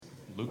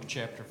Luke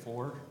chapter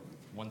 4,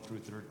 1 through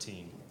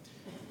 13.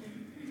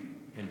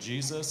 And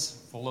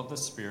Jesus, full of the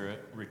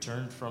Spirit,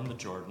 returned from the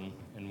Jordan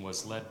and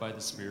was led by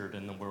the Spirit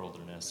in the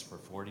wilderness for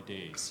 40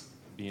 days,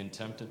 being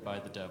tempted by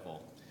the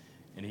devil.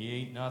 And he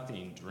ate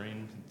nothing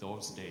during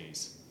those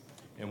days.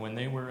 And when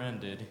they were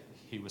ended,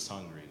 he was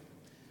hungry.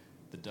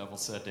 The devil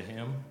said to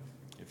him,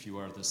 "If you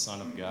are the Son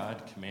of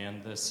God,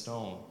 command this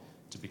stone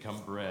to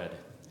become bread."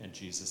 And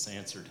Jesus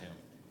answered him,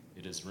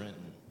 "It is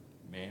written,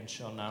 man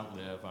shall not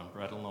live on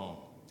bread alone."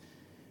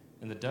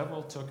 And the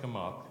devil took him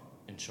up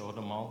and showed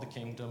him all the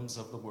kingdoms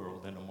of the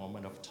world in a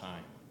moment of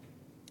time,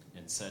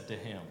 and said to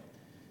him,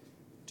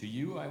 "To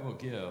you I will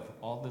give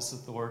all this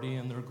authority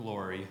and their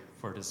glory,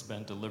 for it has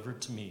been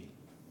delivered to me.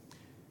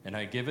 And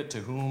I give it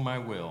to whom I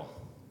will.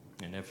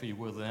 And if you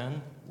will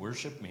then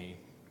worship me,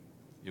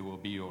 it will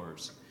be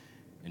yours."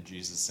 And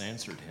Jesus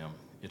answered him,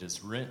 "It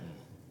is written,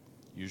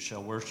 you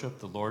shall worship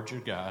the Lord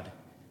your God,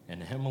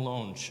 and him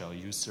alone shall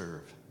you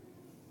serve."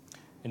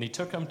 And he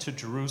took him to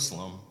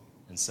Jerusalem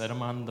and set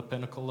him on the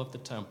pinnacle of the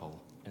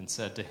temple and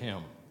said to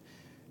him,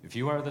 "If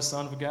you are the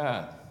Son of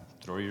God,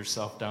 throw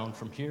yourself down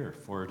from here,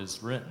 for it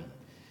is written,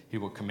 he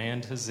will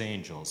command his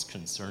angels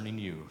concerning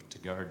you to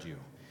guard you,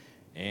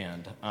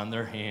 and on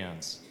their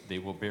hands they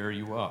will bear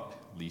you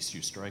up, lest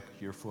you strike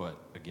your foot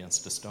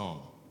against a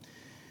stone."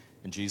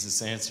 And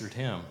Jesus answered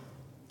him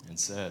and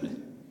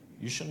said,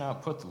 "You shall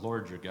not put the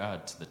Lord your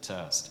God to the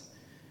test."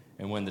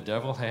 And when the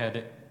devil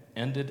had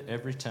ended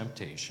every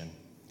temptation,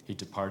 he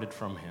departed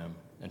from him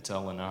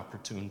until an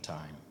opportune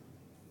time.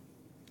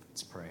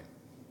 Let's pray.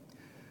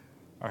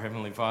 Our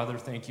Heavenly Father,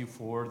 thank you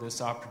for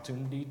this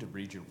opportunity to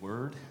read your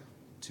word,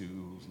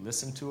 to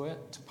listen to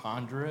it, to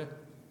ponder it,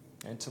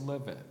 and to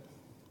live it.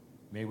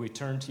 May we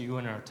turn to you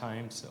in our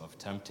times of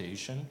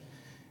temptation,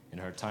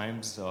 in our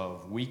times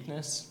of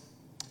weakness,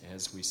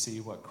 as we see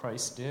what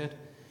Christ did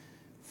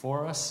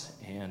for us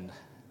and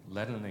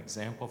led an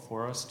example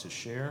for us to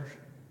share.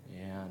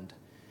 And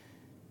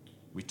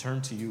we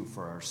turn to you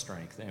for our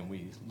strength, and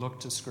we look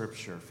to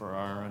Scripture for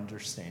our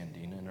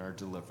understanding and our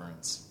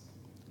deliverance.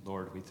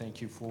 Lord, we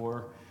thank you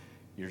for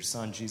your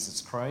Son, Jesus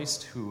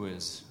Christ, who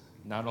is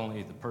not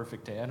only the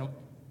perfect Adam,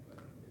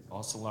 but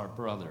also our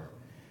brother,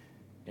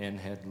 and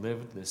had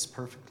lived this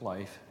perfect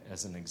life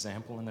as an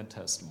example and a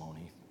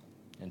testimony,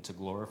 and to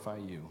glorify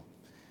you.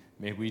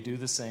 May we do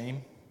the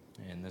same,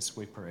 and this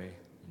we pray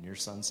in your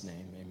Son's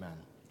name, amen.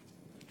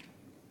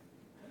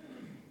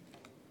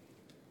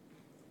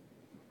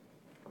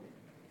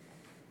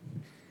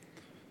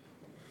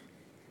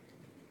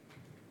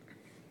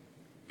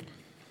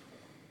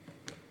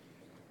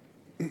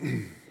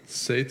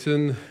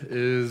 Satan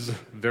is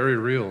very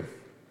real.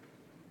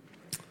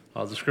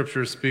 The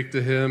scriptures speak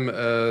to him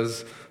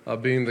as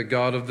being the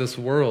god of this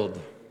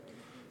world.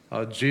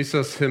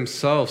 Jesus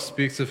himself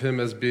speaks of him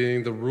as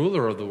being the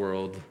ruler of the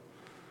world.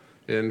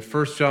 In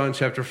 1 John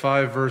chapter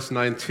 5, verse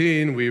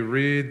 19, we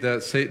read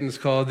that Satan is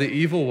called the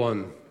evil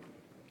one.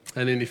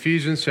 And in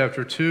Ephesians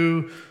chapter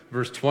 2,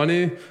 verse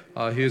 20,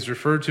 he is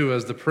referred to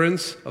as the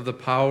prince of the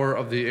power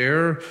of the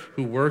air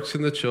who works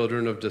in the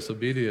children of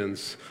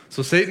disobedience.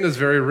 So Satan is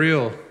very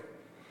real.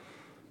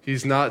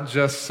 He's not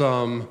just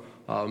some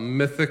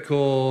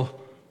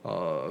mythical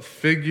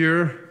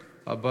figure,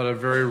 but a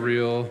very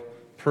real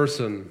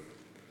person.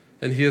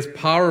 And he is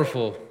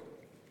powerful.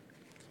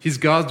 He's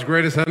God's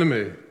greatest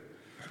enemy.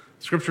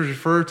 Scriptures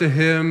refer to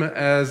him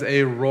as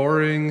a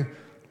roaring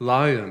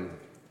lion,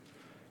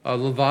 a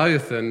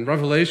Leviathan. In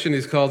Revelation,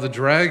 he's called the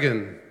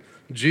dragon.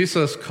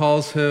 Jesus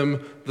calls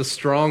him the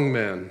strong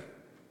man.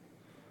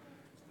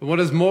 And what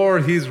is more,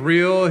 he's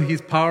real,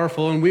 he's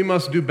powerful, and we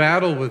must do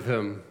battle with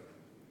him.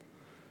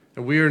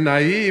 And we are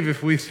naive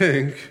if we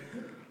think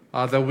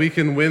that we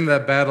can win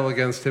that battle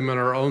against him in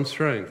our own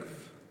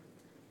strength.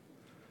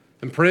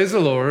 And praise the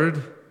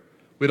Lord,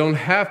 we don't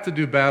have to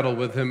do battle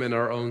with him in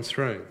our own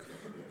strength.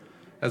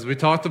 As we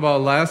talked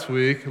about last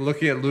week,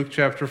 looking at Luke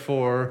chapter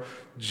 4,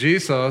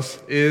 Jesus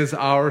is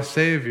our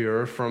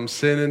Savior from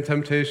sin and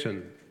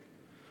temptation.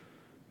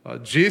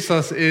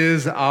 Jesus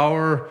is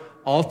our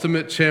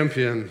ultimate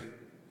champion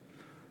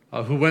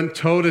who went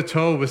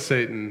toe-to-toe with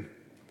Satan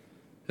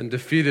and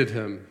defeated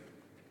him.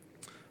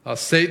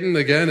 Satan,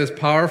 again, is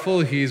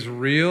powerful. He's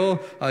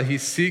real. He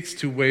seeks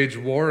to wage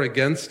war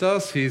against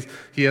us.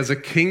 He has a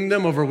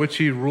kingdom over which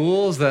he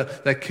rules.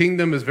 That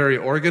kingdom is very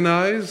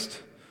organized.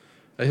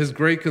 His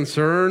great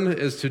concern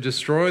is to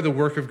destroy the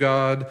work of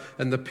God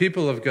and the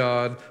people of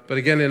God. But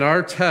again, in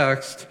our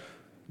text,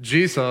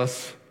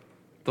 Jesus,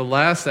 the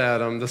last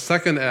Adam, the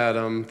second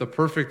Adam, the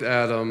perfect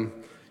Adam,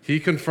 he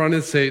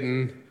confronted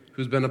Satan,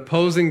 who's been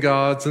opposing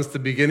God since the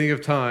beginning of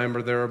time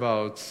or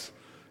thereabouts,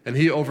 and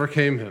he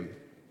overcame him.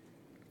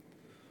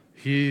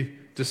 He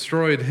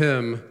destroyed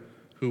him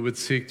who would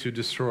seek to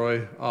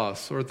destroy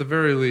us, or at the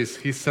very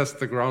least, he sets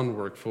the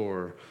groundwork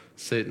for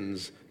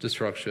Satan's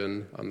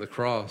destruction on the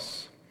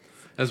cross.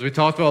 As we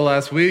talked about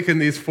last week, in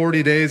these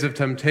 40 days of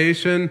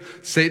temptation,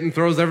 Satan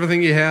throws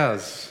everything he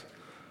has.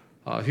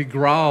 He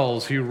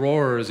growls, he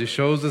roars, he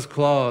shows his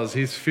claws,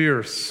 he's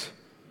fierce,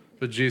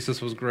 but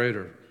Jesus was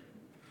greater.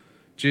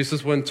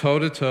 Jesus went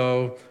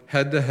toe-to-toe,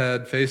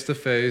 head-to-head,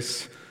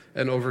 face-to-face,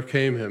 and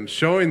overcame him,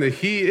 showing that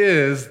he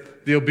is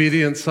the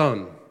obedient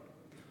Son,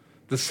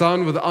 the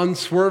Son with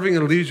unswerving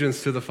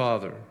allegiance to the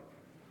Father,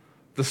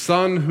 the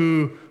Son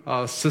who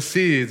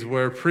succeeds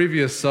where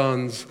previous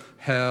sons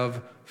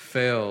have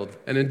failed.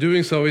 And in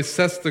doing so, he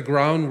sets the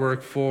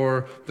groundwork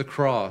for the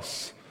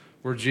cross,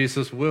 where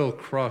Jesus will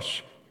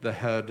crush the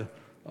head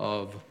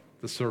of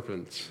the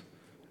serpent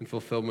in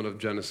fulfillment of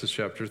Genesis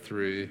chapter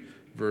 3,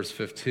 verse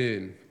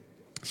 15.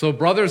 So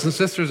brothers and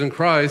sisters in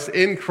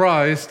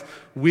Christ,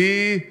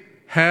 we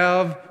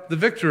have the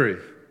victory.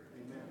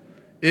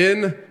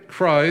 In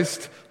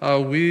Christ,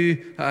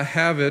 we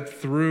have it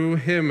through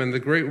him and the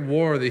great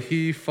war that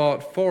he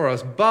fought for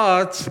us.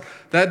 But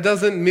that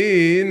doesn't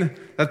mean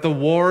that the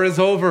war is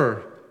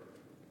over.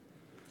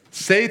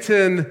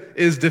 Satan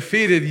is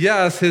defeated.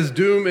 Yes, his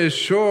doom is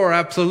sure,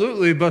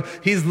 absolutely, but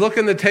he's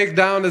looking to take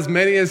down as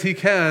many as he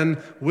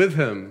can with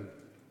him.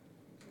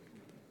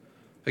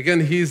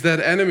 Again, he's that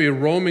enemy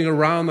roaming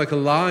around like a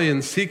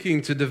lion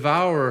seeking to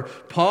devour.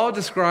 Paul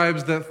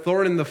describes that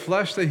thorn in the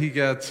flesh that he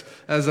gets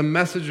as a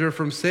messenger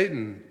from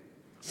Satan,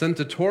 sent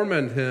to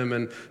torment him.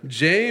 And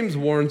James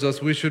warns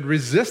us we should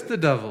resist the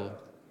devil.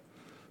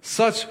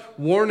 Such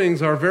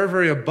warnings are very,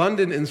 very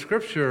abundant in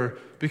Scripture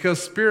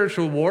because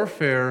spiritual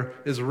warfare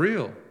is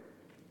real.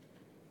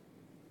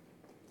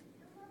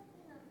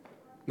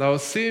 Now, it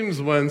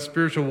seems when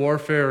spiritual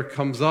warfare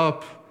comes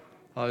up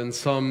in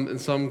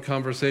some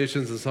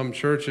conversations in some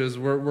churches,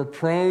 we're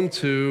prone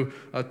to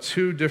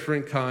two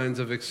different kinds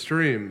of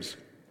extremes.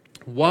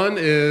 One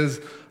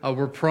is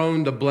we're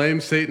prone to blame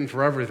Satan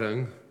for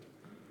everything.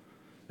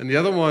 And the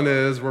other one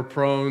is we're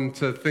prone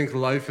to think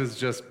life is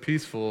just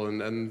peaceful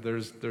and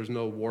there's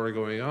no war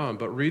going on.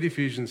 But read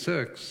Ephesians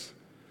 6.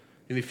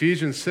 In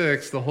Ephesians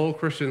 6, the whole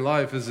Christian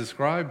life is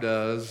described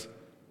as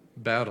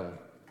battle,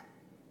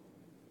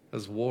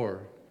 as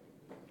war.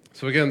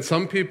 So again,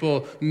 some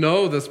people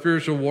know that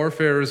spiritual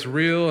warfare is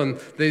real and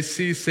they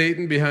see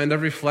Satan behind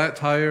every flat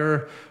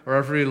tire or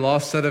every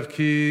lost set of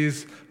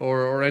keys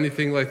or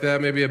anything like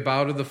that, maybe a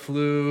bout of the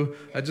flu.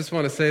 I just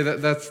want to say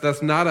that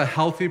that's not a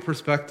healthy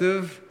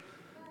perspective,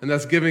 and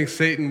that's giving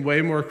Satan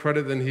way more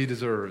credit than he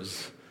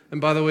deserves. And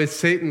by the way,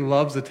 Satan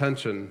loves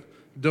attention.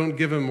 Don't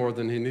give him more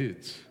than he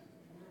needs.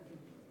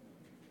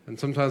 And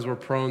sometimes we're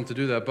prone to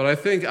do that. But I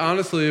think,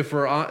 honestly, if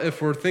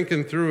we're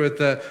thinking through it,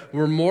 that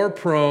we're more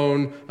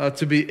prone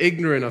to be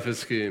ignorant of his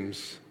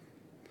schemes.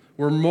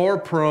 We're more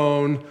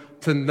prone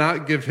to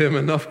not give him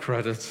enough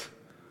credit.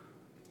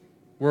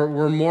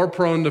 We're more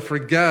prone to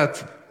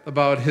forget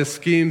about his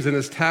schemes and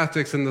his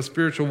tactics and the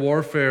spiritual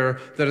warfare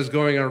that is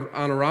going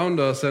on around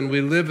us, and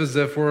we live as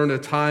if we're in a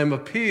time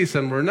of peace,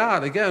 and we're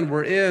not. Again,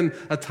 we're in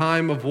a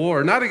time of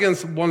war, not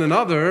against one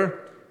another,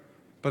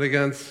 but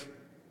against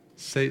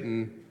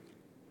Satan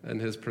and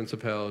his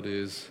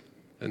principalities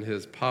and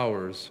his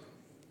powers.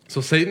 So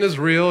Satan is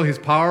real. He's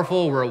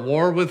powerful. We're at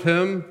war with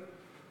him.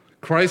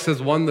 Christ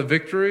has won the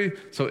victory.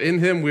 So in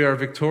him we are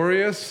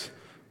victorious.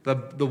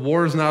 The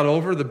war is not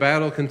over. The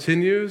battle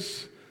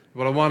continues.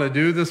 What I want to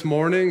do this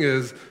morning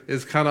is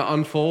kind of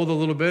unfold a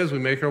little bit as we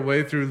make our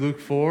way through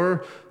Luke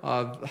 4,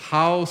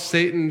 how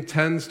Satan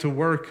tends to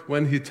work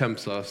when he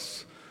tempts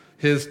us.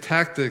 His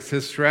tactics,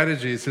 his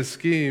strategies, his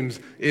schemes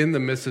in the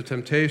midst of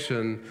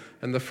temptation.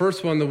 And the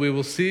first one that we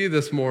will see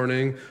this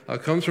morning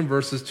comes from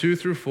verses 2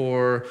 through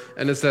 4,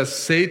 and it says,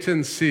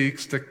 Satan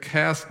seeks to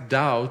cast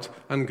doubt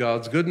on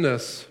God's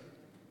goodness.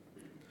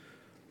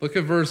 Look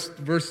at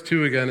verse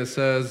 2 again. It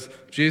says,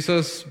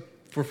 Jesus,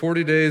 for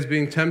 40 days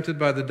being tempted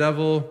by the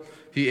devil,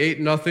 he ate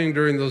nothing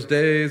during those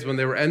days. When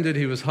they were ended,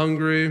 he was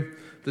hungry.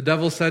 The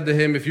devil said to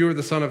him, if you are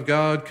the Son of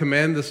God,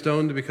 command the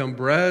stone to become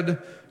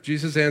bread.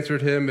 Jesus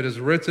answered him, it is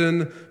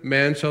written,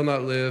 man shall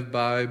not live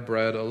by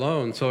bread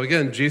alone. So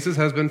again, Jesus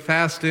has been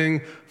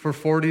fasting for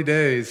 40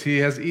 days. He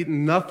has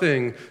eaten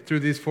nothing through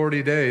these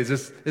 40 days.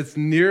 It's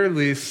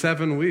nearly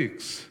 7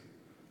 weeks.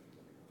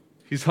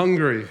 He's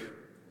hungry.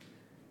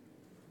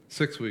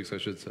 6 weeks, I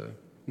should say.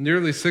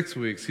 Nearly 6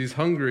 weeks. He's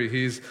hungry.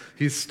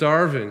 He's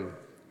starving.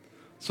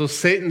 So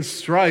Satan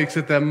strikes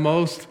at that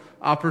most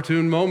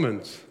opportune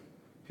moment.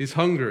 He's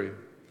hungry.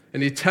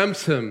 And he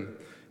tempts him.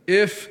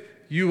 If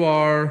you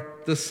are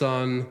the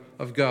Son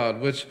of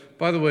God, which,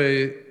 by the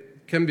way,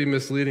 can be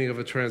misleading of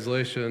a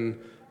translation.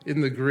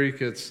 In the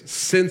Greek, it's,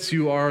 since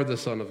you are the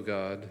Son of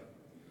God,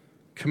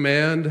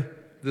 command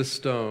this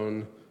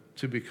stone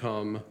to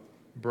become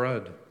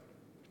bread.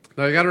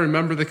 Now, you got to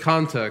remember the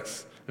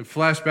context and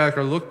flash back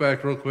or look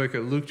back real quick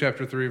at Luke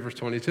chapter 3, verse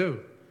 22.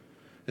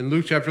 In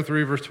Luke chapter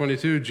 3, verse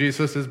 22,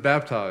 Jesus is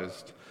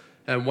baptized.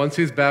 And once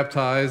he's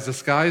baptized, the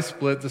sky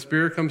split, the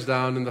Spirit comes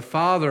down, and the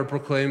Father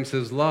proclaims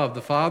his love.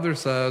 The Father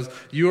says,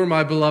 you are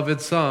my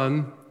beloved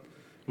Son.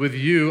 With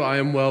you I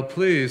am well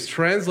pleased.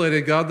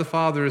 Translated, God the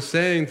Father is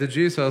saying to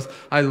Jesus,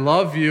 I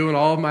love you, and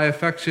all of my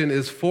affection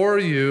is for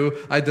you.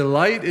 I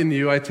delight in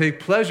you. I take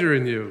pleasure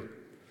in you.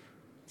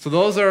 So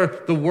those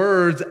are the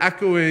words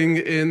echoing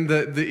in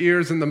the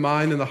ears and the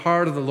mind and the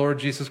heart of the Lord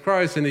Jesus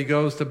Christ. And he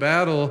goes to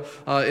battle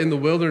in the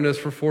wilderness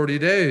for 40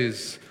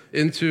 days.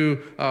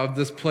 into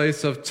this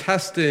place of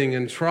testing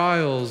and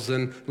trials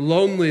and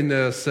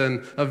loneliness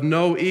and of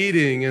no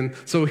eating. And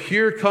so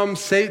here comes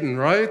Satan,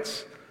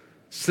 right?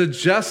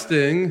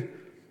 Suggesting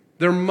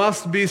there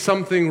must be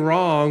something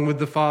wrong with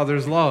the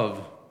Father's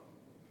love.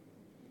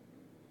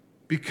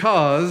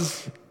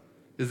 Because,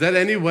 is that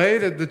any way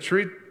to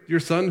treat your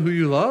son who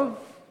you love?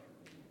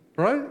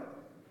 Right?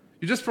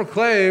 You just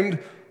proclaimed,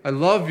 I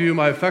love you,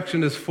 my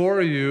affection is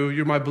for you,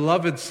 you're my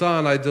beloved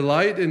son, I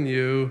delight in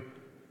you.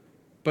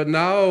 But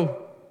now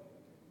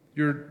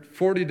you're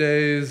 40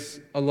 days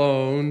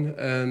alone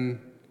and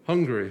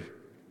hungry.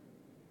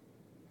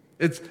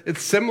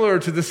 It's similar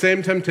to the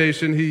same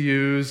temptation he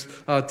used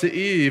to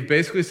Eve,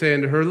 basically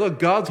saying to her, look,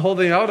 God's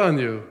holding out on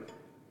you.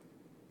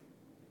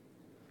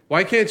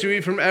 Why can't you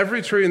eat from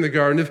every tree in the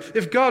garden?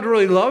 If God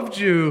really loved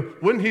you,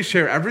 wouldn't he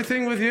share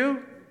everything with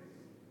you?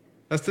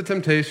 That's the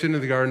temptation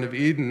in the Garden of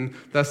Eden.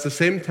 That's the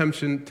same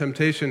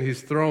temptation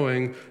he's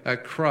throwing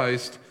at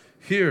Christ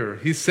here.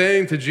 He's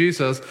saying to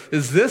Jesus,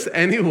 is this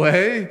any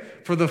way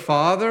for the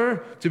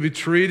Father to be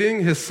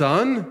treating his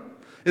Son?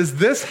 Is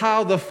this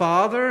how the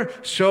Father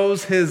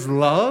shows his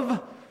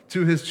love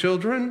to his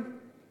children?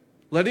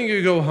 Letting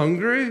you go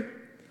hungry?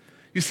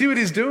 You see what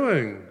he's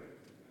doing?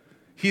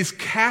 He's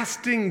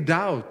casting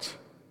doubt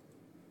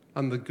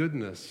on the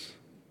goodness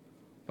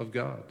of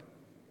God.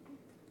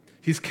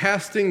 He's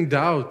casting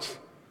doubt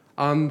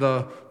on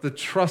the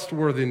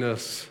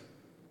trustworthiness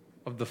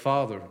of the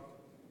Father.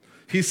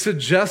 He's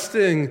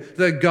suggesting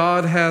that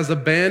God has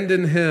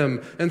abandoned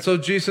him, and so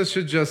Jesus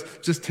should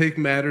just take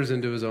matters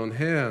into his own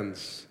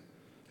hands.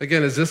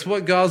 Again, is this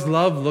what God's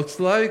love looks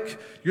like?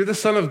 You're the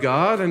Son of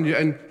God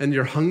and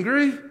you're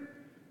hungry?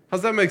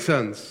 How's that make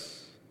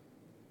sense?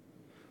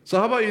 So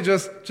how about you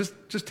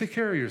just take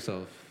care of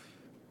yourself?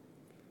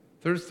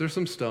 There's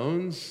some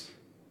stones.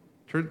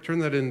 Turn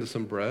that into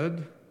some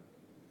bread.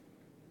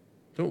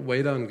 Don't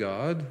wait on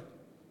God.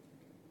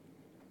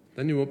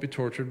 Then you won't be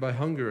tortured by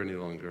hunger any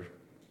longer.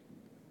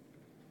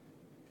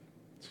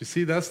 So you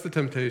see, that's the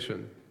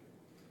temptation.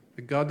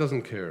 That God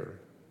doesn't care.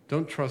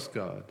 Don't trust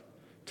God.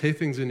 Take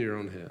things in your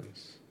own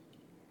hands.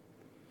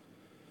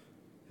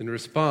 In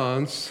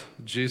response,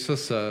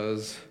 Jesus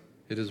says,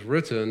 it is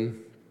written,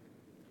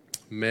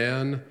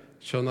 man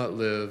shall not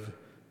live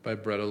by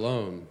bread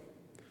alone.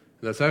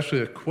 And that's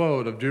actually a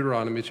quote of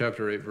Deuteronomy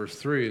chapter 8, verse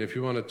 3. And if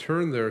you want to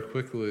turn there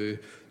quickly,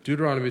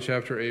 Deuteronomy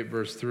chapter 8,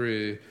 verse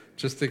 3,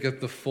 just to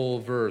get the full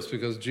verse,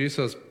 because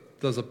Jesus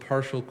does a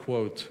partial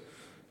quote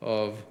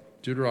of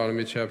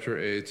Deuteronomy chapter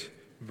 8,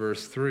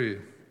 verse 3.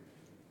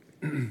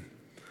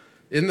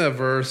 In that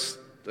verse,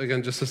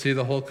 again, just to see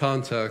the whole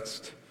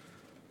context,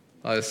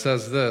 it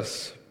says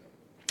this.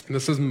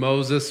 This is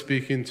Moses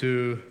speaking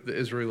to the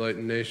Israelite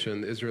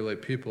nation, the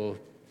Israelite people.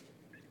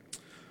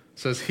 It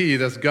says, he,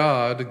 that's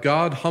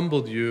God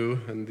humbled you,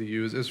 and the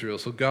you is Israel.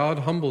 So God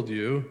humbled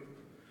you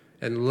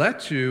and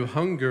let you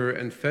hunger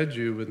and fed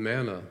you with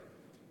manna,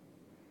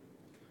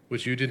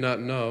 which you did not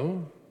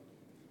know,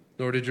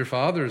 nor did your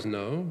fathers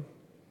know,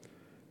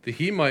 that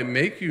he might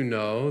make you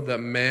know that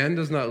man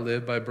does not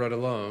live by bread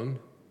alone,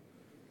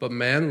 but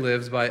man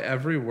lives by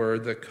every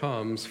word that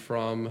comes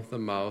from the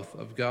mouth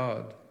of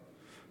God.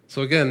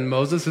 So again,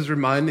 Moses is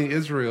reminding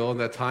Israel in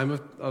that time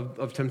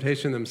of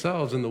temptation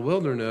themselves in the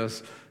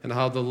wilderness and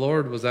how the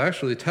Lord was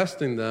actually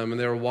testing them,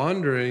 and they were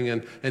wandering,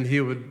 and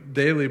he would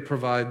daily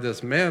provide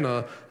this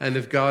manna, and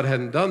if God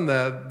hadn't done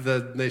that,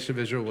 the nation of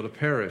Israel would have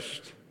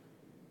perished.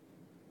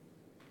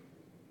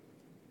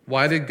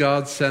 Why did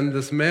God send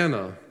this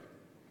manna?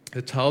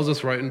 It tells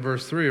us right in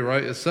verse 3,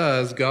 right? It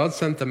says, God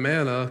sent the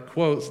manna,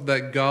 quotes,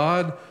 that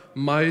God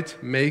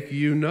might make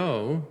you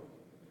know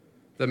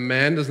that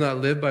man does not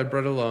live by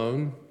bread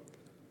alone,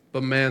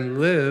 but man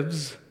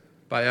lives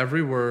by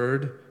every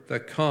word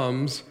that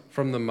comes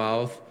from the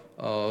mouth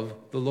of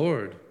the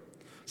Lord.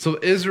 So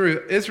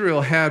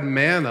Israel had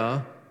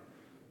manna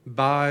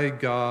by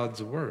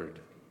God's word.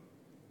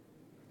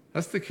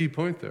 That's the key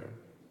point there.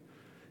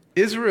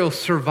 Israel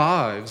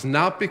survives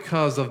not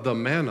because of the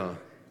manna.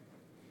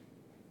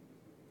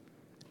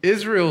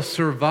 Israel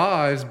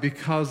survives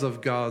because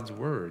of God's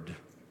word.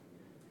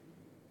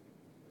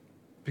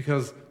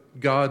 Because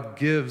God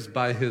gives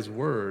by his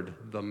word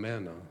the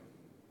manna.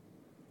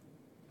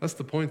 That's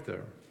the point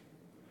there.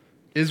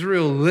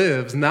 Israel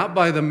lives not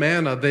by the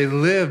manna, they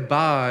live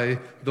by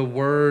the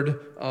word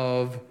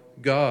of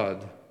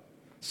God.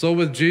 So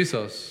with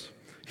Jesus,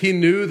 he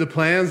knew the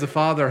plans the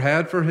Father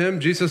had for him.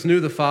 Jesus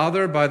knew the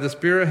Father by the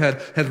Spirit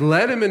had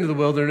led him into the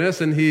wilderness,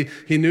 and he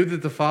knew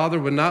that the Father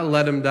would not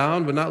let him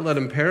down, would not let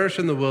him perish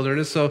in the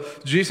wilderness. So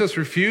Jesus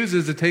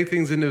refuses to take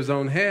things into his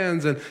own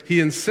hands, and he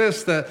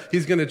insists that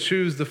he's going to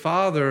choose the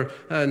Father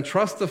and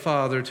trust the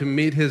Father to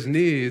meet his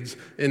needs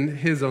in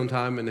his own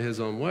time and his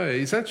own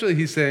way. Essentially,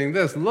 he's saying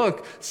this,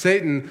 look,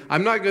 Satan,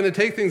 I'm not going to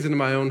take things into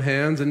my own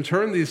hands and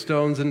turn these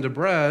stones into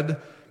bread,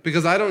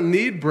 because I don't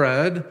need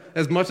bread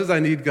as much as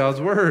I need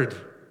God's word.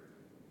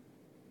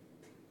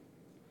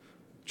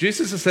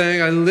 Jesus is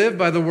saying, I live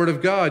by the word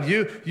of God.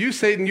 You,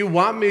 Satan, you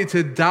want me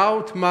to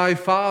doubt my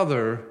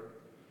Father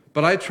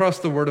But I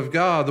trust the Word of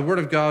God. The Word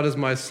of God is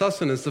my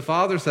sustenance. The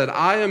Father said,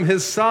 I am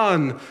His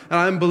Son, and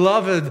I am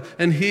beloved,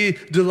 and He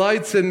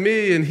delights in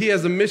me, and He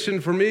has a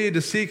mission for me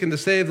to seek and to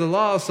save the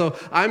lost. So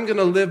I'm going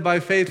to live by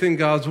faith in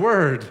God's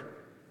Word.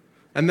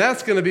 And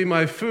that's going to be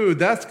my food.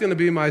 That's going to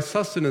be my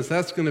sustenance.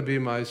 That's going to be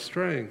my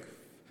strength.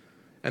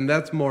 And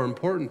that's more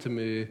important to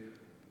me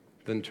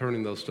than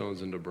turning those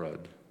stones into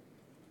bread.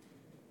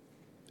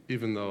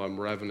 Even though I'm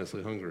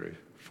ravenously hungry,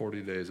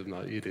 40 days of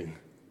not eating.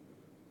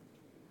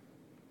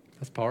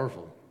 That's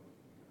powerful.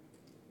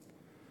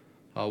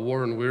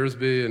 Warren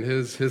Wiersbe, in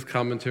his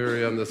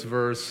commentary on this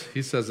verse,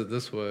 he says it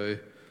this way: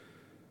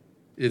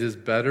 it is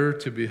better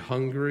to be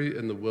hungry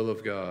in the will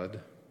of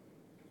God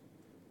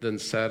than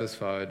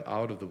satisfied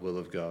out of the will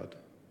of God.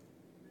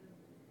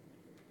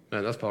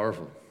 Man, that's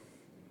powerful.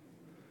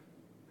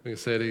 I can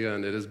say it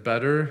again. It is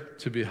better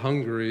to be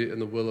hungry in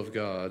the will of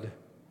God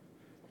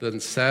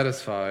than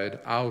satisfied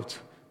out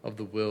of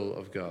the will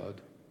of God.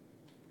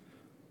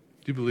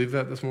 Do you believe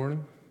that this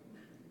morning?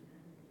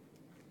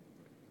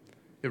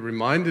 It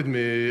reminded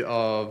me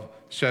of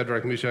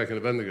Shadrach, Meshach, and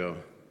Abednego.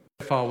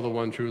 They follow the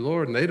one true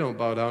Lord, and they don't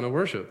bow down and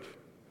worship.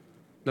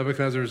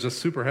 Nebuchadnezzar is just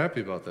super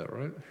happy about that,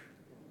 right?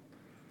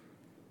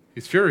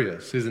 He's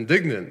furious, he's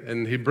indignant,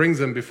 and he brings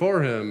them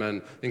before him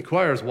and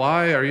inquires,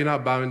 why are you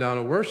not bowing down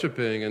and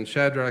worshiping? And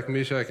Shadrach,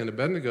 Meshach, and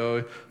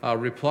Abednego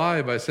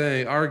reply by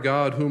saying, our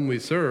God whom we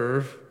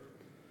serve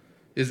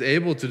is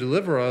able to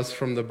deliver us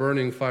from the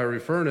burning fiery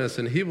furnace,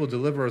 and he will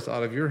deliver us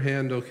out of your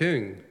hand, O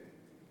king.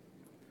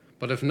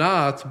 But if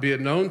not, be it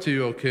known to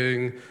you, O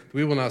king,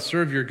 we will not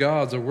serve your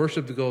gods or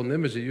worship the golden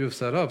image that you have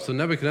set up. So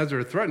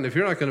Nebuchadnezzar threatened, if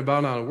you're not going to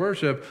bow down and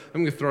worship,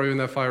 I'm going to throw you in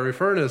that fiery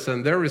furnace.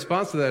 And their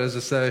response to that is to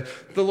say,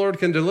 the Lord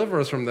can deliver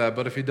us from that.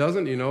 But if he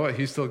doesn't, you know what?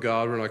 He's still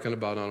God. We're not going to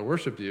bow down and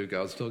worship you.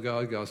 God's still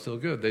God. God's still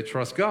good. They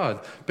trust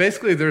God.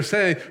 Basically, they're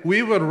saying,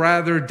 we would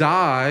rather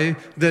die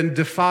than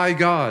defy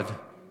God.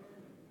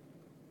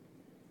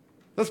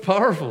 That's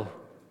powerful.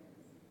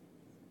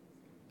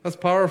 That's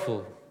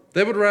powerful.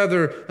 They would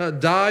rather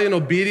die in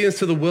obedience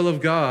to the will of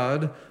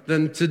God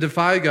than to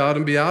defy God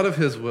and be out of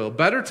his will.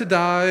 Better to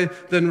die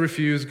than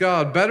refuse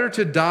God. Better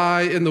to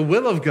die in the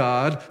will of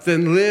God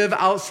than live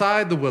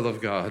outside the will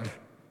of God.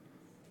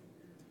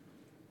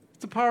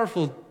 It's a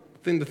powerful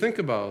thing to think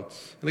about.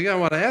 And again, I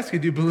want to ask you,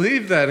 do you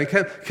believe that?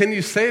 And can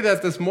you say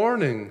that this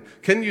morning?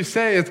 Can you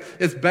say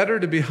it's better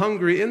to be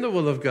hungry in the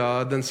will of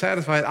God than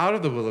satisfied out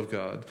of the will of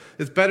God?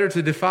 It's better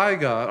to defy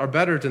God, or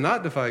better to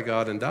not defy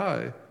God and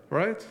die,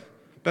 right?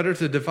 Better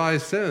to defy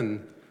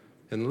sin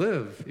and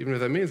live, even if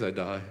that means I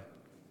die.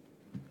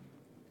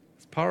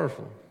 It's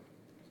powerful.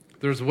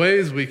 There's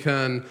ways we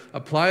can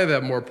apply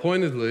that more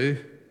pointedly.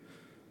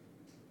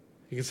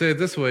 You can say it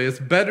this way: it's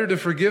better to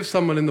forgive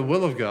someone in the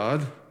will of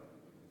God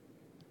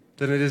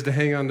than it is to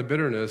hang on to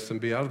bitterness and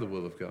be out of the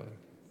will of God.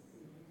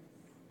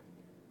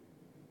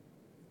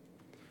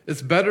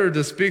 It's better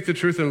to speak the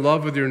truth in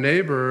love with your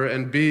neighbor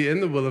and be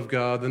in the will of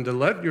God than to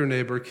let your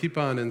neighbor keep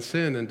on in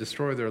sin and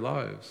destroy their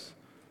lives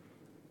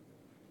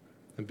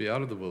and be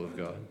out of the will of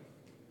God.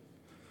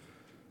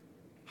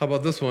 How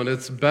about this one?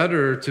 It's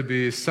better to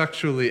be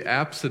sexually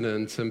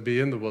abstinent and be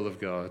in the will of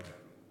God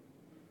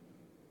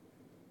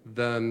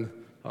than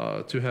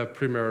to have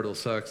premarital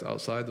sex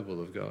outside the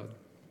will of God.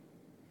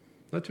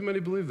 Not too many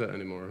believe that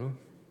anymore, huh?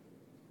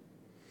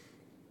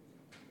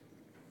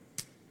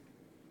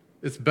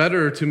 It's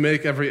better to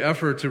make every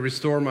effort to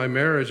restore my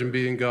marriage and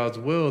be in God's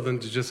will than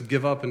to just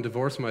give up and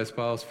divorce my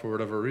spouse for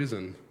whatever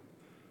reason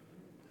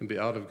and be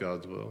out of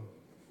God's will.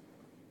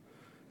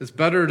 It's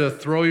better to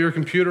throw your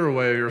computer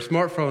away, or your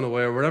smartphone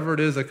away, or whatever it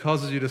is that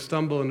causes you to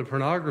stumble into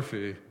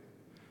pornography,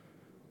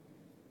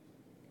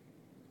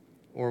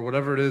 or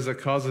whatever it is that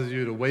causes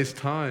you to waste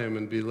time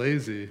and be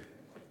lazy.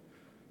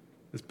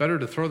 It's better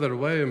to throw that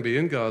away and be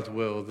in God's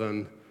will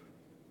than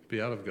be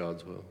out of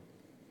God's will.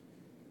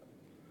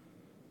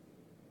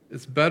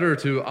 It's better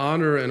to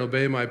honor and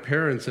obey my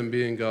parents and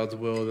be in God's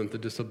will than to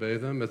disobey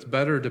them. It's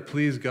better to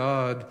please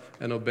God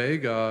and obey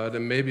God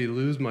and maybe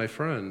lose my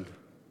friend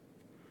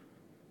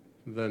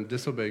than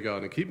disobey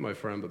God and keep my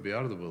friend but be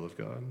out of the will of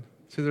God.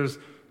 See, there's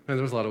a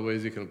lot of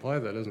ways you can apply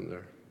that, isn't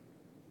there?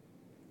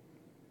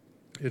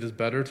 It is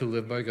better to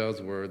live by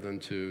God's word than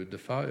to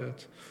defy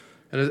it.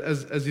 And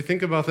as you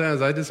think about that,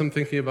 as I did some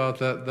thinking about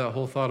that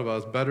whole thought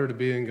about it's better to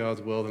be in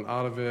God's will than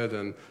out of it,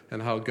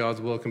 and how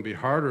God's will can be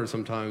harder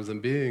sometimes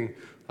than being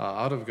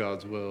out of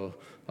God's will,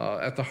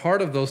 at the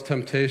heart of those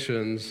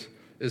temptations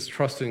is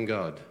trusting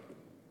God.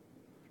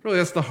 Really,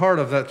 that's the heart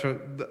of that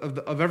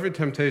of every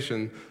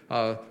temptation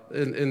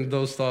in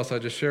those thoughts I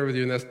just shared with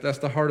you, and that's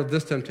the heart of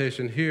this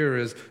temptation here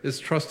is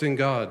trusting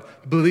God,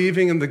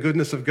 believing in the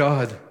goodness of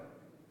God,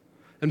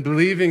 and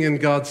believing in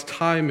God's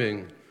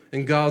timing,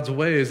 in God's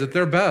ways, that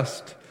they're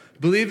best.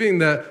 Believing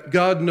that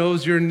God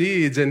knows your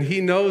needs and he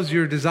knows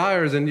your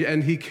desires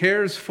and he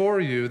cares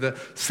for you. That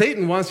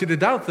Satan wants you to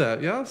doubt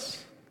that,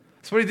 yes?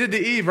 That's what he did to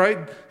Eve, right?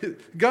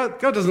 God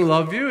doesn't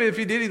love you. If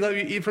he did, he'd let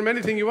you eat from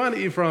anything you want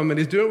to eat from, and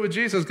he's doing it with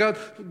Jesus.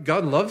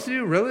 God loves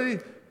you, really?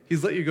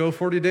 He's let you go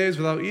 40 days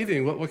without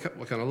eating. What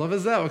kind of love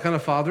is that? What kind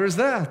of father is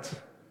that?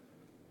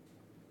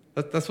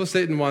 That's what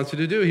Satan wants you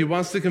to do. He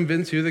wants to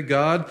convince you that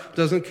God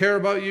doesn't care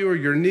about you or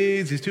your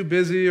needs. He's too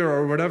busy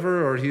or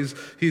whatever, or he's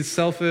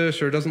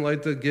selfish or doesn't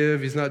like to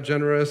give. He's not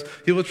generous.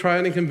 He will try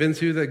and convince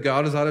you that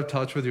God is out of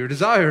touch with your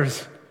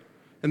desires,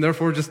 and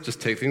therefore just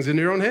take things in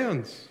your own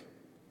hands.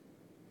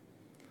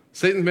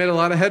 Satan's made a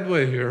lot of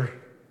headway here.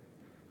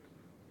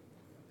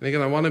 And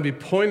again, I want to be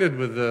pointed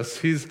with this.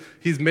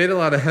 He's made a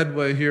lot of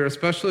headway here,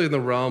 especially in the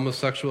realm of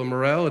sexual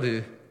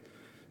immorality.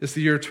 It's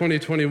the year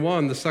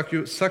 2021.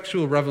 The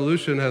sexual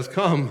revolution has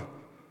come.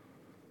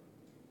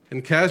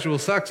 And casual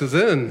sex is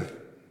in.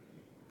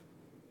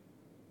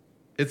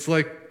 It's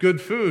like good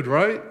food,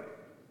 right?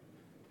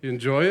 You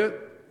enjoy it?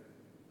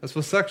 That's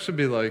what sex should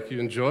be like. You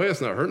enjoy it.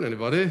 It's not hurting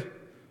anybody.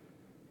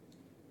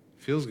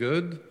 Feels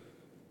good.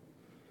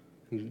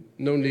 And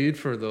no need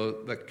for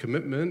that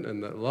commitment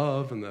and that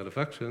love and that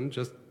affection.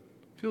 Just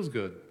feels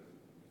good.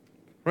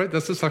 Right?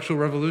 That's the sexual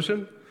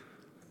revolution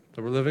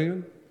that we're living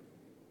in.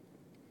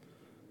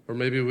 Or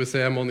maybe we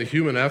say, I'm only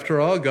human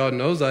after all. God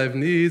knows I have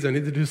needs. I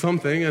need to do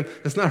something. And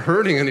it's not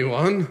hurting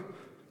anyone.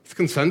 It's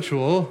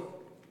consensual.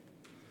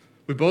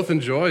 We both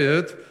enjoy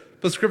it.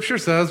 But Scripture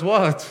says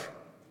what?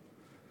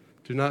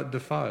 Do not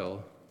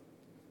defile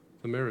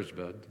the marriage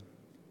bed.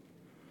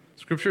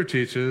 Scripture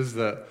teaches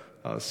that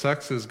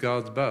sex is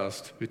God's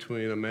best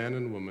between a man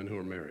and woman who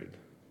are married.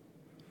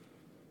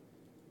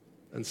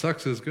 And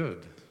sex is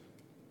good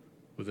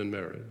within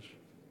marriage.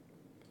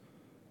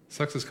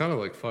 Sex is kind of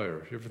like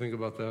fire. You ever think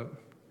about that?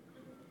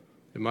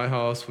 In my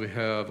house, we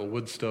have a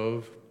wood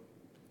stove,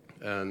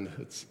 and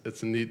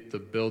it's neat to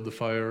build the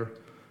fire,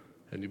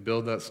 and you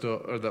build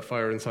that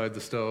fire inside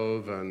the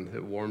stove, and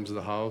it warms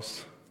the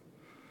house.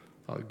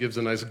 It gives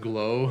a nice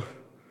glow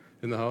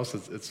in the house.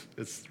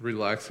 It's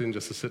relaxing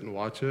just to sit and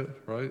watch it,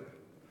 right?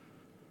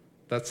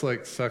 That's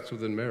like sex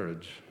within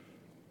marriage.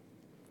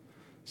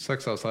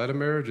 Sex outside of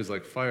marriage is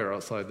like fire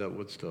outside that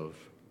wood stove.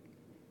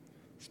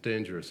 It's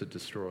dangerous. It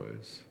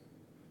destroys.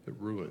 It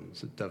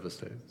ruins. It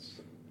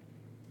devastates.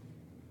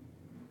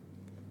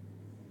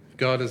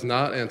 God is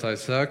not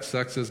anti-sex.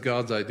 Sex is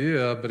God's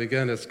idea, but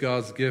again, it's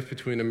God's gift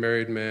between a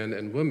married man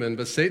and woman.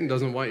 But Satan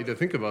doesn't want you to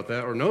think about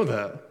that or know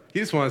that. He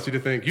just wants you to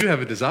think you have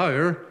a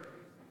desire.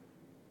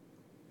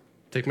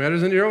 Take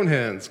matters into your own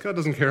hands. God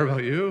doesn't care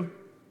about you.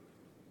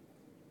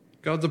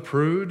 God's a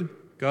prude.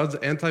 God's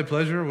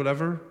anti-pleasure,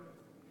 whatever.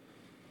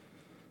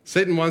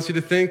 Satan wants you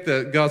to think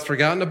that God's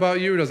forgotten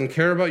about you, doesn't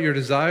care about your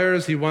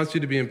desires. He wants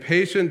you to be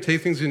impatient,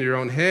 take things into your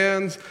own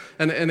hands.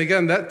 And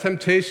again, that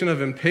temptation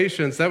of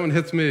impatience, that one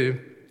hits me.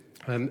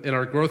 And in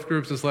our growth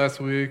groups this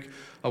last week,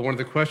 one of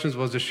the questions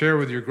was to share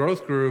with your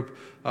growth group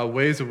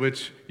ways in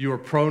which you are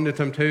prone to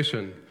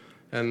temptation.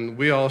 And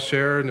we all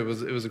shared, and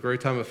it was a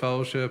great time of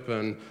fellowship.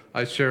 And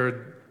I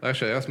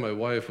asked my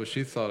wife what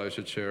she thought I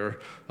should share,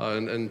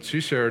 and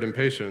she shared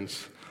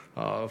impatience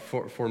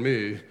for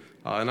me.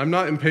 And I'm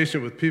not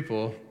impatient with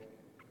people,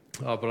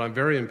 but I'm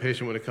very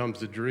impatient when it comes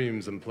to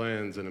dreams and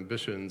plans and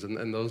ambitions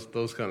and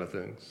those kind of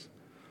things.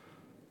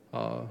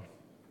 And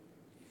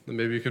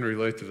maybe you can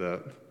relate to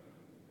that.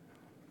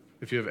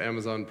 If you have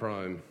Amazon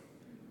Prime,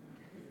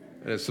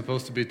 and it's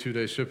supposed to be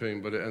 2-day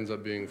shipping, but it ends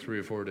up being 3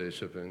 or 4 day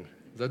shipping.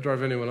 Does that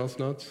drive anyone else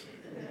nuts?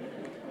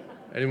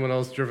 Anyone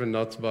else driven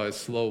nuts by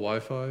slow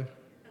Wi-Fi?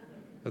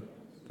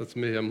 That's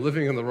me. I'm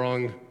living in the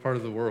wrong part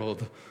of the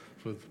world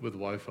with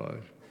Wi-Fi.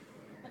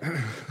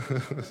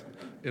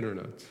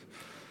 Internet.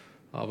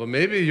 But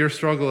maybe your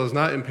struggle is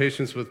not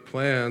impatience with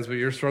plans, but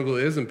your struggle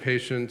is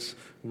impatience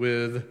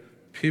with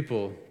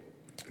people.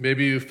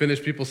 Maybe you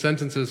finish people's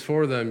sentences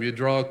for them. You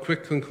draw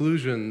quick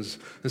conclusions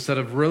instead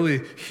of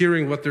really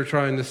hearing what they're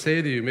trying to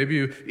say to you. Maybe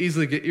you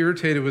easily get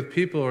irritated with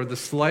people, or the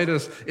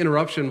slightest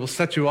interruption will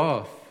set you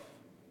off.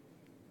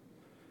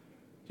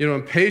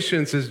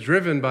 Impatience is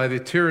driven by the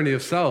tyranny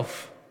of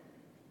self.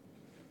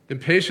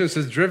 Impatience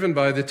is driven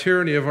by the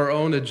tyranny of our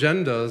own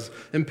agendas.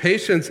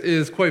 Impatience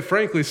is, quite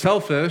frankly,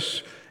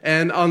 selfish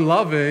and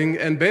unloving,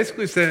 and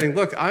basically saying,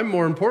 look, I'm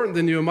more important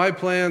than you, and my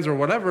plans or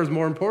whatever is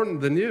more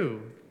important than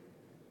you.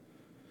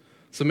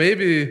 So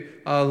maybe,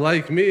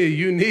 like me,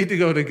 you need to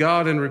go to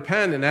God and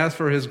repent and ask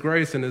for His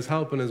grace and His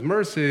help and His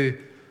mercy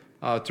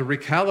to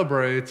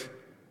recalibrate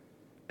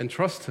and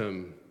trust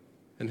Him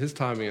and His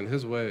timing and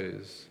His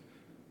ways,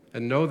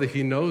 and know that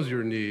He knows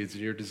your needs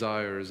and your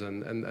desires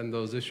and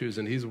those issues,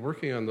 and He's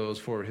working on those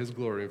for His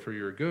glory and for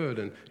your good,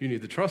 and you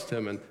need to trust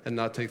Him and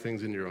not take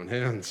things in your own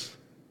hands.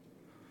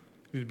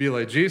 You'd be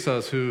like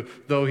Jesus, who,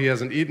 though he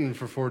hasn't eaten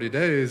for 40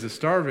 days, is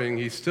starving,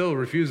 he still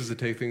refuses to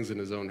take things in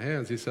his own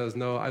hands. He says,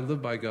 no, I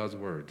live by God's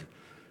word.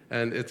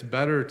 And it's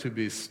better to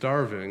be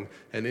starving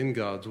and in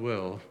God's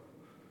will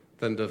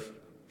than to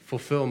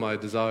fulfill my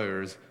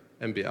desires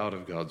and be out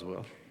of God's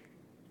will.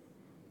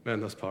 Man,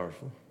 that's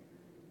powerful.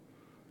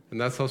 And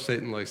that's how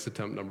Satan likes to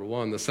tempt, number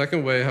one. The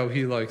second way how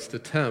he likes to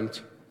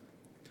tempt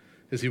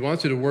is he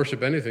wants you to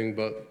worship anything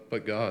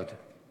but God.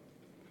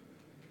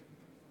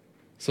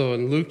 So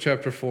in Luke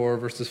chapter 4,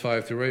 verses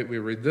 5 through 8, we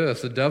read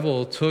this. The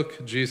devil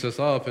took Jesus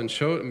up and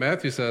showed,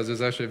 Matthew says it's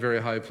actually a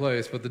very high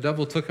place, but the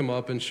devil took him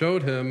up and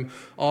showed him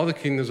all the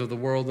kingdoms of the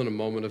world in a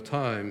moment of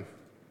time.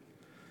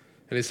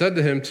 And he said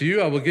to him, to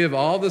you I will give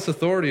all this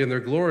authority and their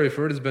glory,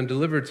 for it has been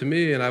delivered to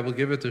me, and I will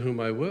give it to whom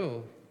I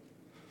will.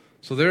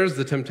 So there's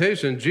the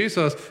temptation.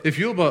 Jesus, if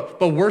you'll but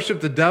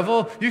worship the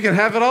devil, you can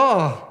have it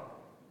all.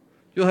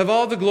 You'll have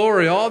all the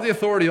glory, all the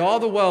authority,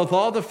 all the wealth,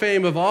 all the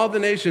fame of all the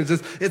nations.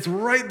 It's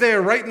right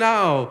there, right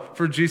now,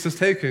 for Jesus'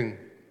 taking.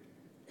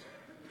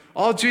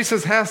 All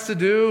Jesus has to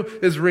do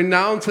is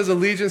renounce his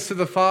allegiance to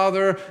the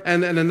Father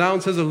and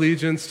announce his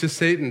allegiance to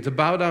Satan, to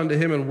bow down to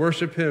him and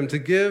worship him, to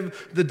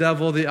give the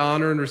devil the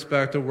honor and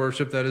respect of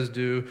worship that is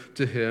due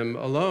to him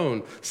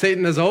alone.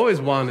 Satan has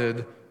always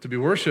wanted to be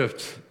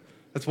worshipped.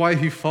 That's why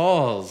he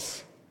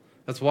falls.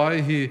 That's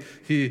why he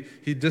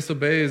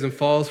disobeys and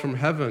falls from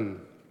heaven.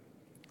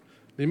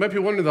 You might be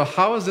wondering, though,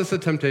 how is this a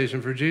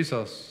temptation for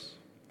Jesus?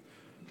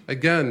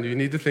 Again, you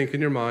need to think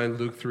in your mind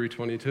Luke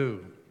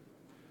 3:22.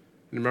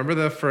 Remember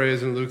that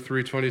phrase in Luke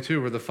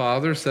 3:22 where the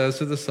Father says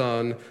to the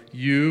Son,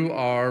 you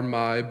are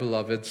my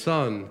beloved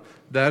Son.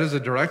 That is a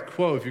direct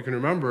quote, if you can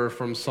remember,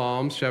 from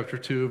Psalms chapter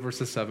 2,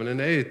 verses 7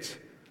 and 8.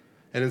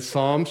 And in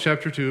Psalms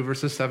chapter 2,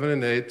 verses 7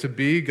 and 8, to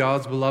be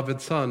God's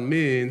beloved Son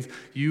means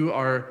you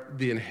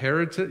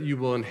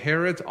will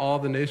inherit all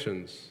the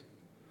nations.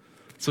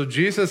 So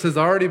Jesus has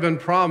already been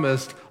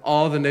promised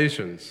all the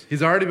nations.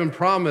 He's already been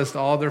promised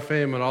all their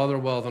fame and all their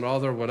wealth and all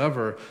their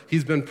whatever.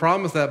 He's been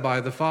promised that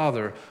by the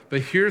Father.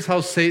 But here's how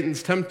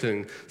Satan's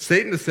tempting.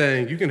 Satan is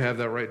saying, you can have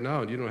that right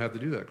now, and you don't have to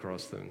do that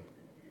cross thing.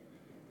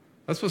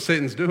 That's what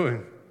Satan's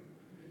doing.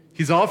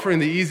 He's offering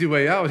the easy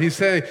way out. He's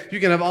saying, you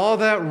can have all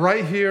that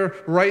right here,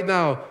 right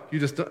now,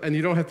 and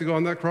you don't have to go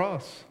on that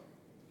cross.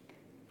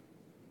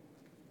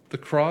 The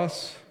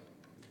cross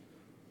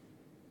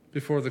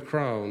before the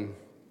crown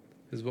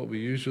is what we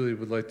usually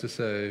would like to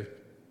say.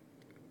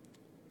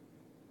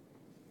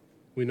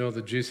 We know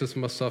that Jesus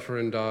must suffer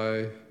and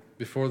die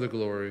before the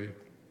glory,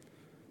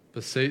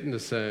 but Satan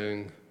is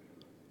saying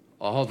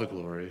all the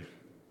glory,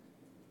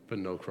 but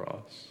no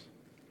cross.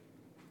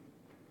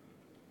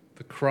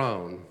 The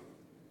crown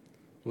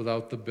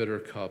without the bitter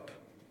cup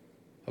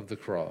of the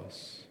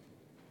cross.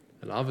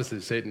 And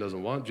obviously Satan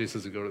doesn't want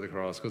Jesus to go to the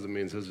cross because it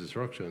means his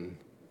destruction,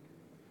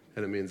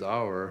 and it means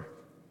our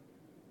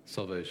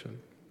salvation.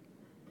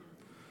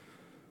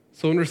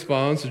 So in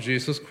response,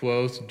 Jesus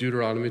quotes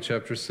Deuteronomy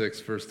chapter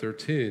 6, verse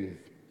 13.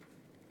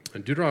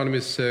 And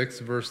Deuteronomy 6,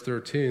 verse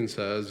 13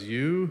 says,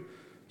 you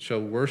shall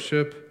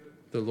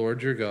worship the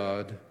Lord your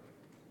God,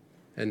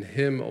 and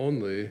him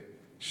only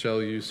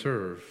shall you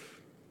serve.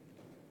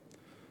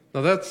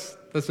 Now that's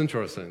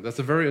interesting. That's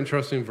a very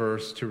interesting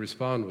verse to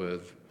respond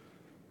with.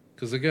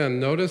 Because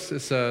again, notice it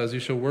says, you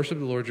shall worship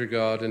the Lord your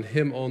God, and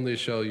him only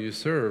shall you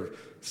serve.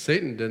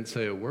 Satan didn't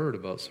say a word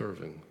about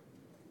serving.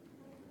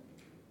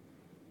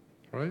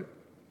 Right?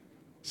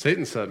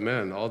 Satan said,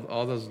 man,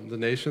 all the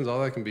nations, all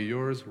that can be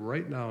yours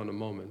right now in a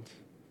moment.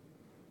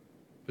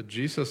 But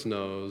Jesus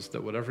knows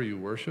that whatever you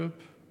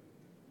worship,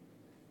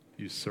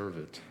 you serve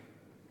it.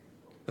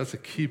 That's a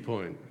key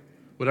point.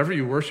 Whatever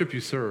you worship, you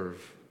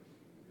serve.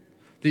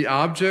 The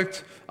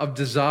object of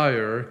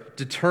desire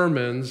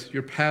determines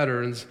your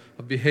patterns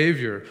of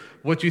behavior.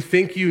 What you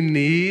think you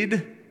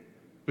need,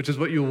 which is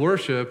what you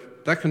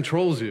worship, that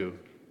controls you.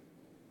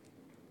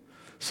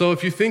 So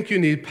if you think you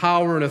need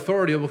power and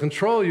authority, it will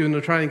control you and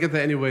you'll try and get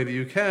that any way that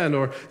you can.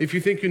 Or if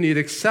you think you need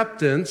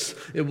acceptance,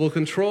 it will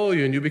control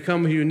you and you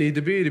become who you need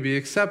to be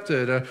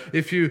accepted.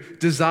 If you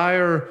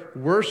desire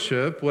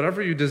worship,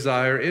 whatever you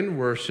desire in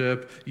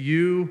worship,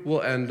 you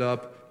will end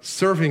up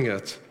serving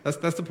it.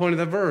 That's the point of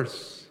that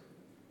verse.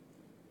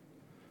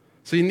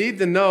 So you need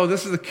to know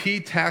this is a key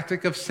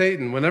tactic of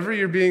Satan. Whenever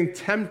you're being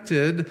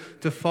tempted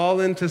to fall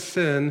into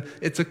sin,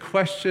 it's a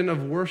question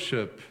of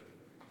worship.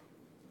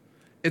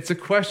 It's a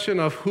question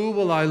of who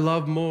will I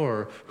love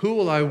more? Who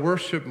will I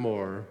worship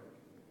more?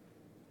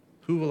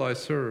 Who will I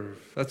serve?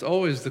 That's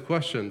always the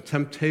question.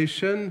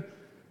 Temptation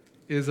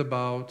is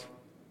about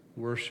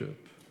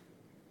worship.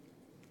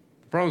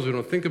 The problem is we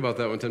don't think about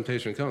that when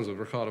temptation comes.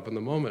 We're caught up in the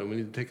moment. We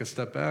need to take a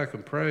step back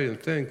and pray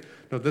and think,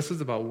 no, this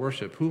is about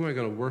worship. Who am I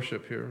going to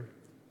worship here?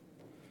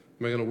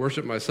 Am I going to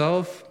worship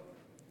myself,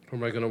 or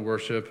am I going to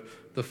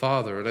worship the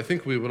Father? And I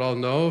think we would all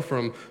know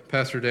from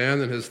Pastor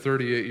Dan and his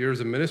 38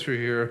 years of ministry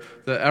here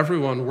that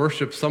everyone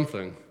worships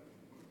something.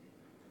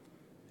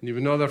 And you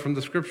would know that from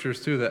the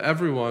scriptures too, that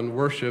everyone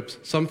worships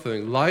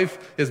something.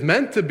 Life is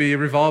meant to be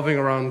revolving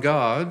around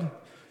God.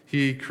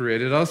 He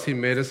created us. He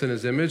made us in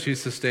his image. He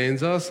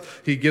sustains us.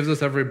 He gives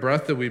us every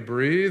breath that we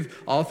breathe.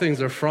 All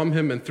things are from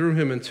him and through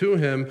him and to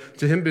him.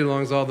 To him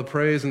belongs all the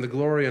praise and the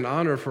glory and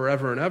honor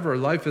forever and ever.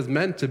 Life is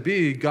meant to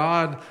be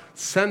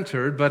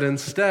God-centered, but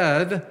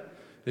instead,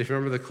 if you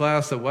remember the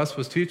class that Wes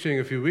was teaching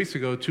a few weeks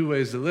ago, 2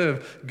 Ways to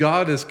Live,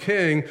 God is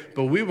king,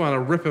 but we want to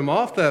rip him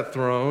off that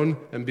throne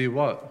and be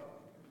what?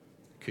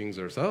 Kings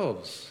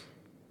ourselves.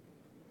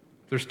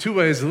 There's 2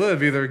 ways to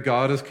live. Either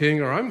God is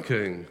king or I'm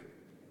king.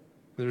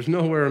 There's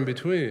nowhere in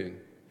between.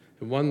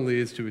 And one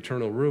leads to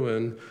eternal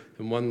ruin,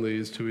 and one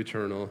leads to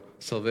eternal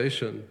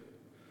salvation.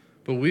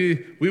 But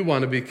we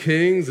want to be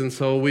kings, and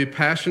so we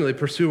passionately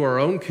pursue our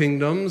own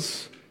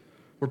kingdoms.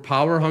 We're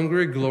power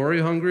hungry,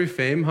 glory hungry,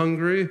 fame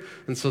hungry.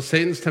 And so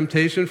Satan's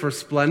temptation for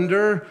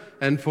splendor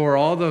and for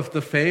all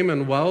the fame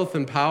and wealth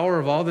and power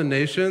of all the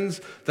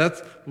nations,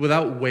 that's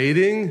without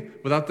waiting,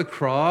 without the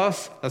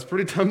cross, that's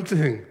pretty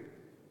tempting.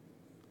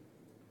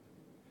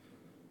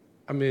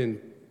 I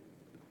mean,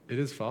 it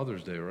is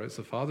Father's Day, right?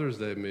 So Father's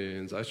Day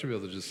means I should be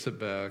able to just sit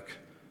back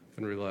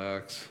and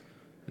relax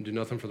and do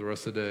nothing for the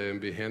rest of the day and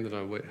be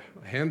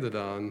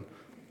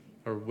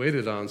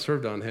waited on,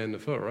 served on hand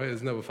and foot, right?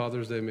 Isn't that what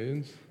Father's Day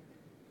means?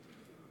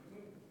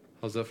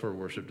 How's that for a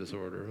worship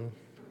disorder? Huh?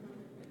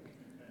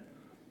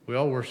 We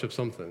all worship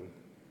something.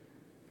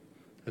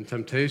 And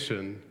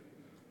temptation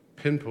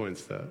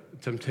pinpoints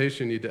that.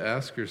 Temptation, you need to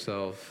ask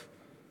yourself,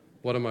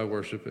 what am I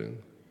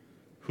worshiping?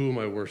 Who am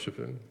I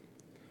worshiping?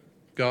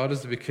 God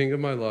is to be king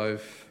of my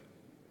life.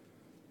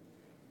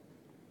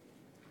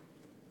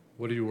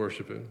 What are you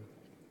worshiping?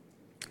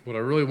 What I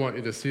really want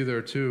you to see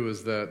there too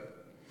is that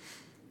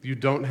you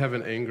don't have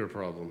an anger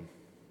problem.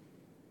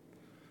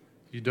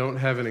 You don't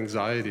have an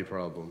anxiety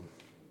problem.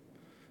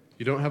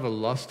 You don't have a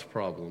lust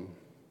problem.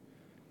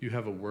 You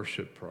have a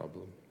worship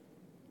problem.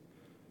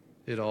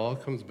 It all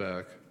comes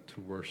back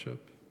to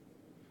worship.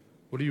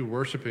 What are you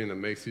worshiping that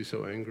makes you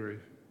so angry?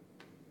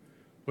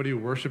 What are you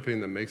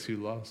worshiping that makes you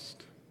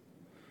lust?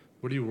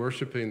 What are you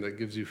worshiping that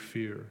gives you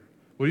fear?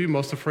 What are you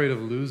most afraid of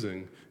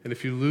losing? And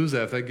if you lose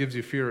that, if that gives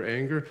you fear or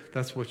anger,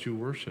 that's what you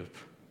worship.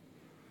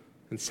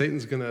 And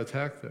Satan's going to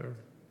attack there.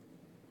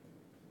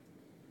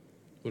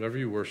 Whatever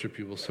you worship,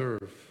 you will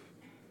serve.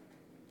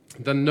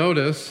 Then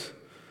notice,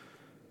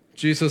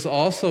 Jesus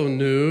also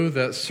knew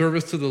that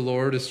service to the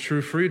Lord is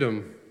true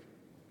freedom,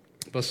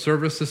 but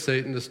service to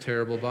Satan is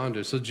terrible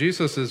bondage. So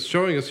Jesus is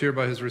showing us here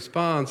by his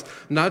response,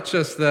 not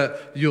just that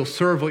you'll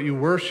serve what you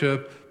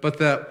worship, but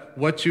that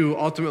what you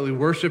ultimately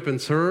worship and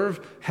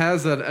serve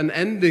has an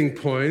ending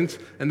point,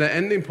 and that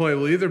ending point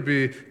will either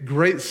be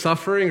great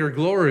suffering or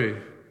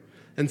glory.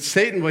 And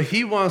Satan, what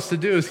he wants to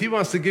do is he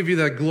wants to give you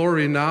that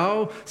glory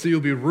now so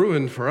you'll be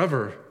ruined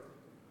forever.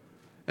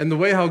 And the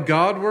way how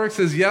God works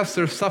is, yes,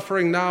 there's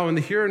suffering now in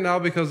the here and now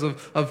because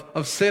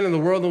of sin in the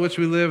world in which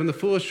we live and the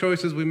foolish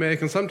choices we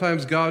make. And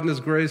sometimes God in his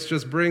grace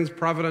just brings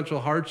providential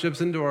hardships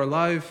into our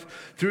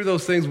life. Through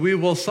those things we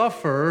will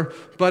suffer,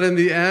 but in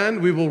the end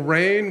we will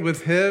reign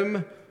with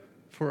him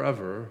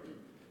forever.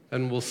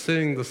 And we'll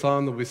sing the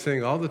song that we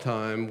sing all the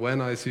time, when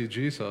I see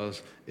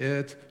Jesus,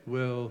 it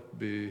will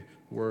be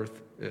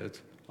worth it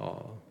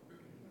all.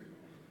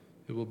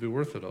 It will be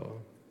worth it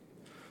all.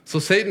 So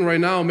Satan right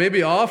now may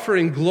be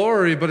offering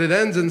glory, but it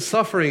ends in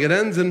suffering. It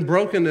ends in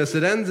brokenness.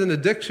 It ends in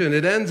addiction.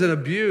 It ends in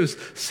abuse,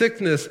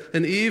 sickness,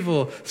 and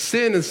evil.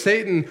 Sin and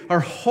Satan are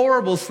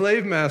horrible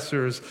slave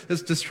masters.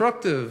 It's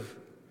destructive.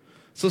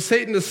 So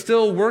Satan is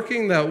still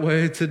working that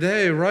way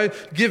today, right?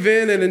 Give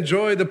in and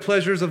enjoy the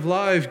pleasures of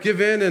life. Give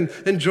in and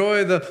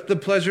enjoy the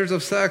pleasures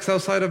of sex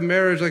outside of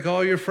marriage like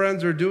all your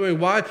friends are doing.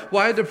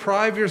 Why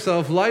deprive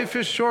yourself? Life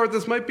is short.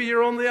 This might be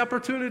your only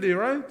opportunity,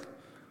 right?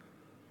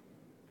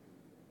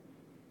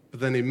 But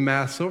then he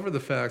masks over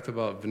the fact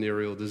about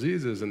venereal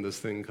diseases and this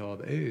thing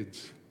called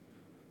AIDS.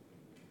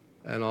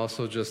 And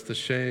also just the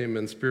shame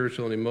and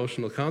spiritual and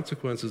emotional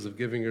consequences of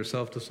giving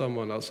yourself to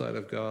someone outside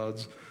of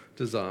God's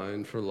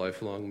design for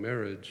lifelong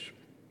marriage.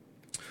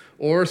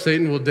 Or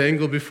Satan will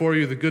dangle before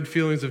you the good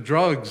feelings of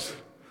drugs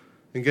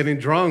and getting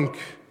drunk.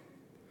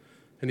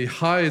 And he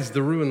hides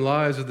the ruined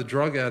lives of the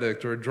drug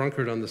addict or a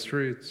drunkard on the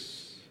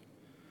streets.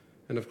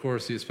 And of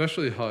course, he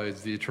especially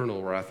hides the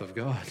eternal wrath of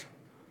God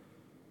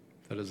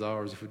that is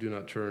ours if we do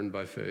not turn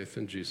by faith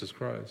in Jesus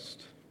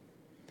Christ.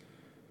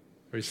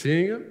 Are you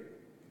seeing it?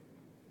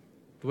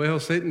 The way how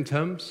Satan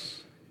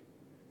tempts,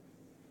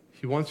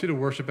 he wants you to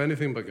worship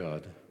anything but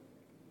God.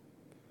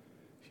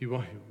 He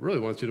really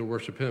wants you to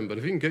worship him, but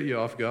if he can get you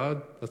off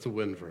God, that's a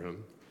win for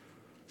him.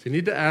 So you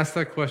need to ask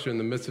that question in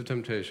the midst of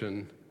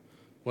temptation.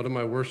 What am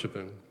I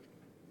worshiping?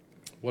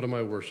 What am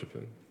I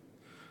worshiping?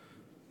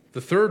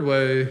 The third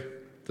way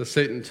that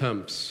Satan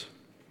tempts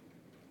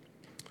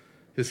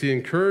is he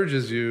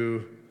encourages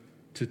you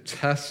to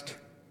test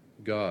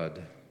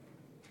God.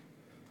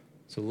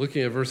 So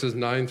looking at verses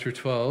 9 through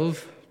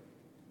 12,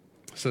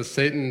 it says,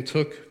 Satan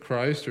took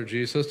Christ, or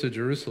Jesus, to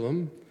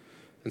Jerusalem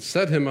and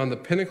set him on the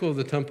pinnacle of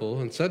the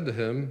temple and said to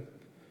him,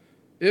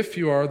 if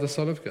you are the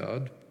Son of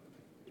God,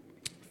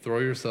 throw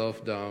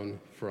yourself down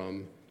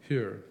from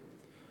here.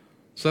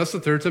 So that's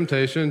the third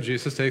temptation.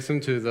 Jesus takes him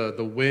to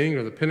the wing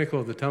or the pinnacle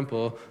of the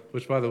temple,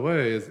 which, by the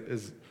way,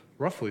 is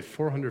roughly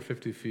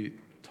 450 feet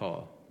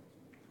tall.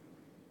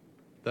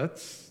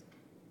 That's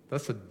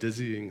a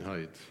dizzying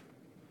height.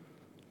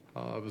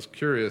 I was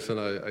curious, and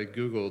I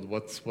Googled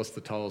what's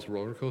the tallest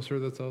roller coaster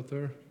that's out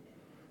there.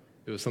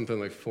 It was something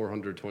like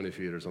 420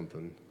 feet or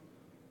something.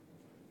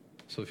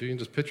 So if you can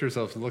just picture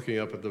yourself looking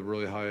up at the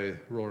really high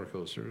roller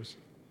coasters,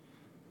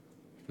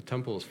 the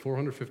temple is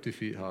 450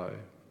 feet high.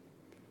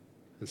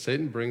 And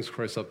Satan brings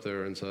Christ up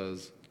there and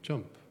says,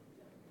 jump,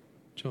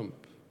 jump.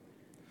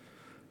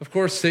 Of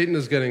course, Satan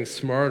is getting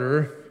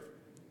smarter.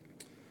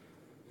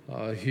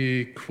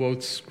 He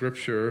quotes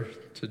scripture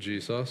to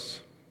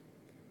Jesus.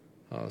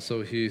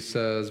 So he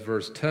says,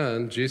 verse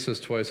 10, Jesus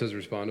twice has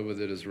responded with,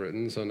 "It is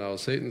written." So now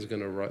Satan's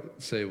going to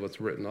say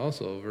what's written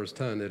also. Verse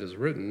 10, "It is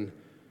written,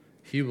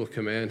 he will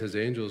command his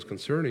angels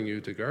concerning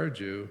you to guard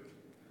you,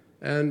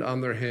 and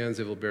on their hands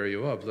they will bear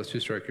you up, lest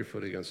you strike your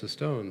foot against a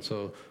stone."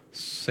 So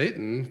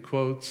Satan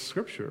quotes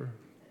Scripture.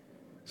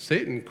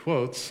 Satan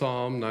quotes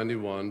Psalm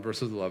 91,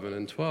 verses 11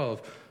 and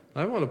 12.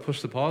 I want to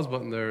push the pause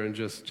button there and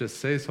just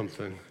say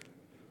something.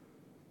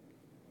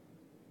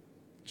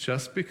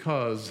 Just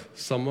because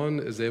someone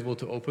is able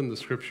to open the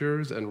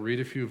Scriptures and read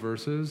a few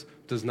verses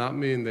does not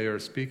mean they are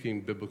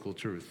speaking biblical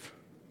truth.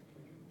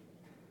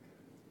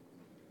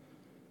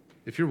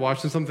 If you're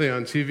watching something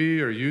on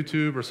TV or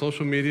YouTube or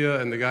social media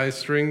and the guy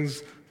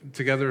strings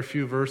together a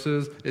few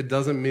verses, it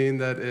doesn't mean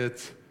that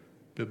it's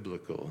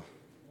biblical.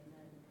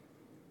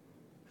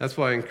 That's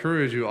why I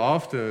encourage you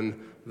often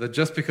that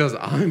just because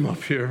I'm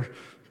up here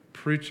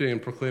preaching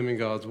and proclaiming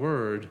God's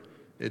word,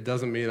 it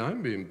doesn't mean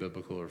I'm being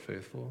biblical or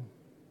faithful.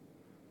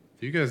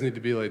 You guys need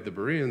to be like the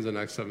Bereans in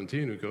Acts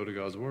 17 who go to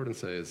God's word and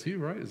say, "Is he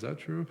right? Is that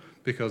true?"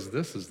 Because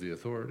this is the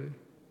authority.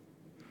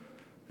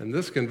 And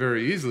this can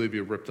very easily be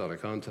ripped out of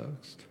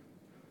context.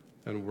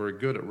 And we're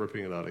good at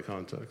ripping it out of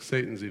context.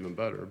 Satan's even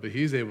better. But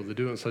he's able to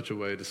do it in such a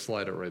way to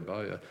slide it right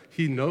by you.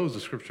 He knows the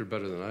Scripture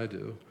better than I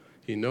do.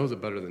 He knows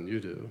it better than you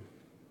do.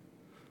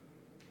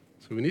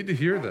 So we need to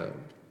hear that.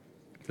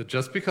 That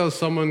just because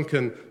someone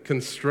can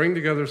string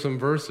together some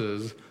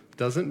verses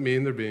doesn't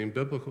mean they're being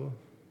biblical.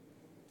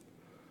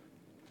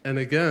 And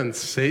again,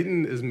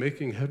 Satan is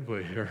making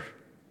headway here.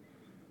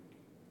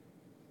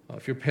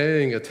 If you're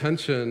paying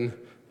attention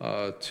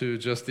to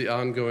just the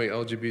ongoing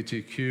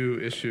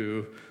LGBTQ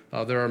issue,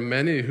 there are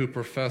many who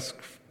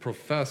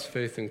profess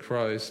faith in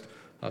Christ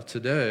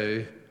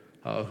today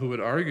who would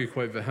argue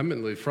quite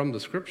vehemently from the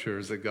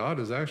Scriptures that God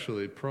is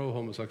actually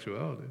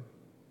pro-homosexuality.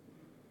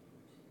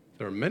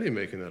 There are many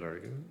making that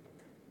argument.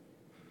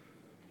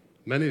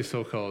 Many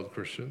so-called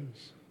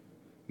Christians.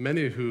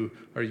 Many who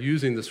are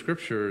using the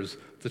Scriptures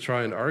to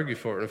try and argue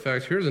for it. In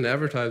fact, here's an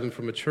advertisement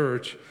from a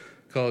church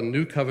called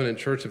New Covenant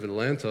Church of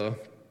Atlanta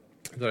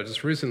that I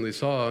just recently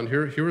saw. And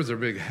here was their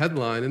big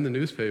headline in the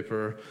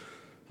newspaper.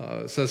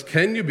 It says,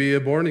 "Can you be a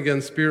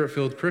born-again,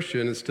 Spirit-filled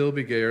Christian and still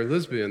be gay or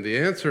lesbian?" The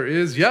answer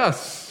is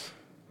yes.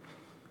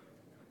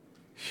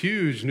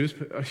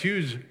 A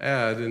huge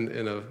ad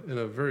in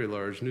a very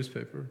large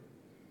newspaper.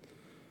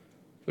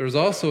 There's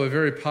also a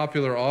very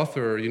popular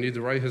author. You need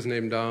to write his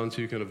name down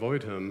so you can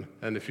avoid him.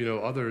 And if you know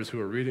others who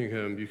are reading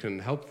him, you can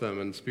help them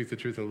and speak the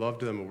truth and love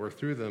them and work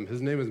through them.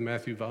 His name is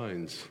Matthew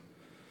Vines.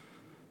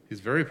 He's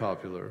very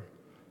popular,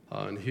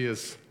 and he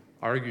has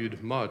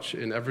argued much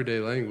in everyday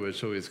language,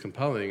 so he's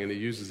compelling, and he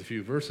uses a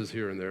few verses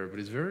here and there, but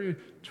he's very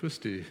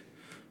twisty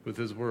with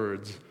his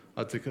words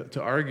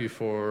to argue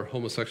for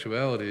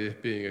homosexuality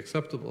being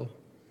acceptable.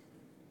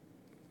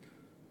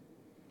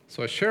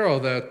 So I share all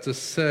that to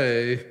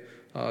say,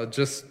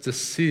 just to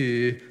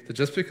see that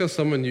just because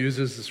someone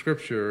uses the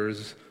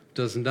Scriptures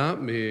does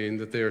not mean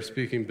that they are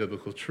speaking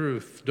biblical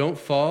truth. Don't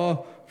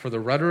fall for the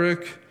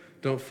rhetoric.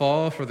 Don't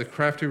fall for the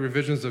crafty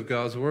revisions of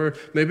God's word.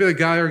 Maybe the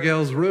guy or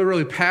gal is really,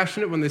 really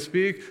passionate when they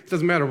speak. It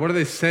doesn't matter. What are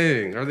they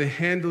saying? Are they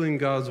handling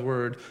God's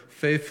word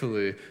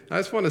faithfully? I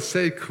just want to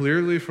say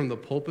clearly from the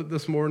pulpit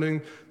this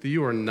morning that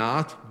you are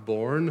not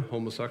born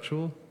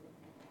homosexual.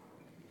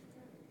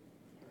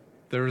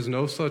 There is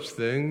no such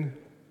thing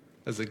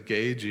as a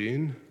gay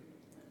gene.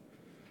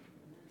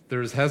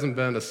 There hasn't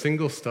been a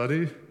single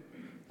study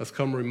that's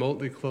come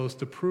remotely close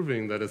to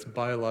proving that it's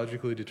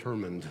biologically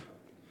determined.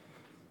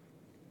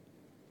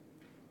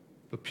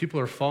 But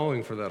people are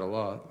falling for that a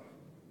lot.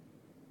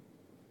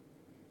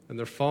 And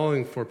they're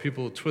falling for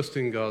people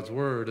twisting God's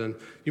word. And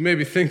you may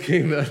be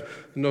thinking that,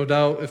 no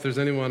doubt, if there's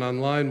anyone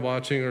online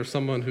watching or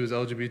someone who's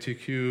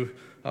LGBTQ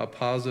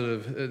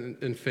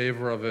positive in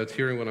favor of it,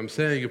 hearing what I'm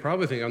saying, you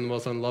probably think I'm the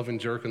most unloving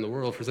jerk in the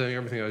world for saying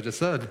everything I just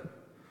said.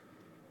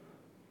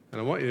 And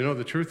I want you to know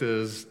the truth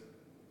is,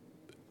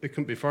 it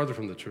couldn't be farther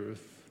from the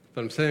truth.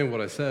 But I'm saying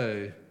what I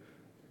say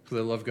because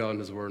I love God and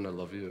His Word and I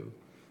love you.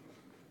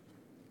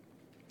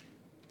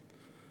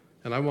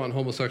 And I want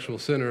homosexual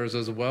sinners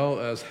as well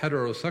as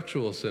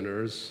heterosexual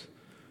sinners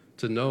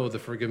to know the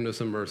forgiveness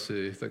and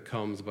mercy that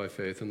comes by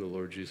faith in the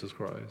Lord Jesus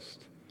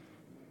Christ.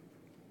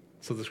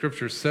 So the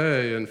Scriptures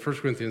say in 1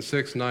 Corinthians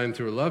 6, 9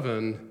 through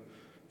 11,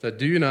 that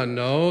do you not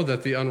know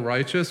that the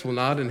unrighteous will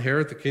not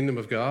inherit the kingdom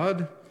of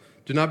God?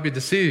 Do not be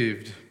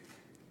deceived.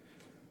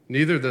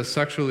 Neither the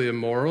sexually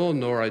immoral,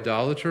 nor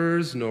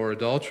idolaters, nor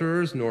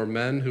adulterers, nor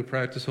men who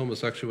practice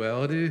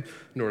homosexuality,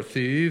 nor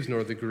thieves,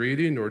 nor the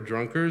greedy, nor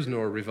drunkards,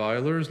 nor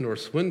revilers, nor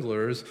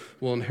swindlers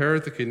will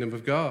inherit the kingdom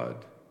of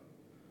God.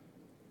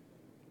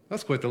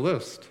 That's quite the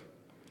list.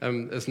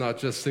 And it's not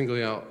just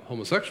singling out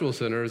homosexual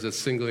sinners, it's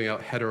singling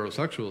out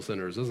heterosexual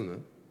sinners, isn't it?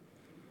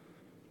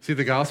 See,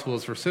 the gospel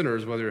is for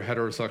sinners, whether you're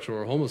heterosexual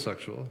or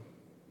homosexual.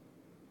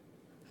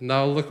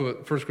 Now look at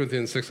what 1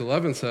 Corinthians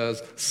 6:11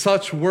 says.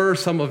 Such were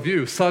some of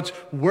you. Such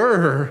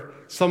were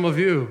some of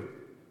you.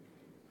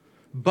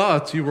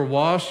 But you were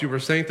washed, you were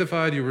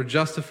sanctified, you were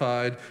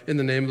justified in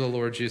the name of the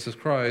Lord Jesus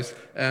Christ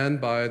and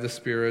by the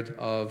Spirit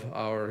of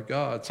our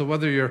God. So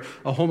whether you're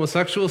a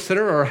homosexual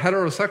sinner or a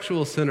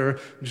heterosexual sinner,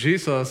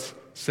 Jesus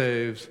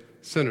saves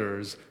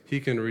sinners.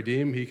 He can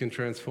redeem, he can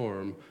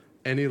transform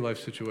any life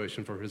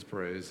situation for his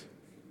praise,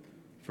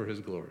 for his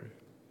glory.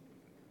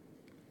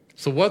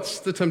 So what's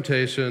the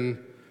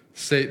temptation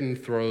Satan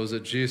throws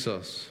at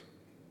Jesus?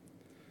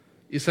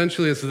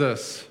 Essentially, it's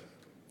this.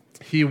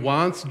 He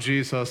wants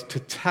Jesus to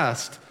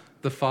test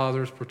the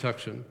Father's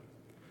protection.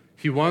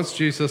 He wants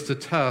Jesus to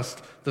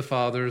test the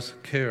Father's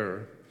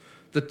care.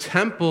 The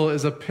temple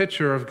is a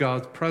picture of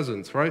God's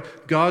presence, right?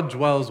 God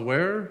dwells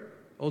where?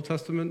 Old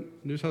Testament,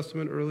 New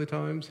Testament, early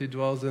times? He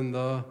dwells in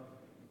the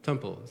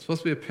temple. It's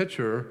supposed to be a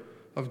picture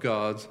of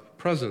God's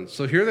presence.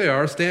 So here they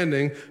are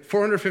standing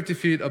 450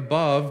 feet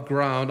above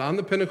ground on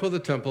the pinnacle of the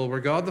temple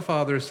where God the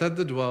Father said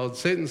to dwell.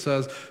 Satan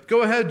says,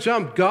 go ahead,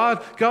 jump.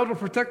 God will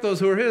protect those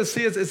who are his.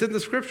 See, it's in the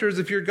scriptures.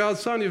 If you're God's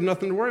son, you have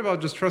nothing to worry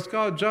about. Just trust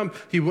God, jump.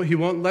 He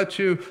won't let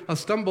you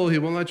stumble. He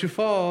won't let you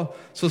fall.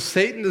 So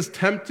Satan is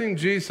tempting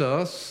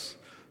Jesus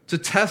to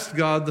test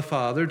God the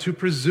Father, to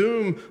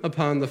presume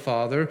upon the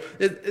Father.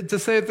 To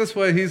say it this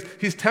way,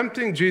 he's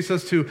tempting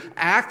Jesus to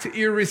act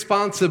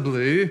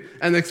irresponsibly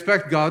and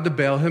expect God to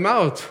bail him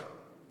out.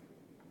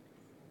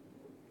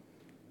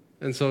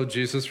 And so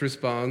Jesus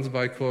responds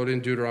by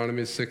quoting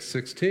Deuteronomy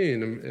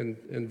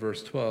 6:16 in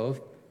verse 12.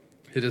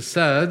 It is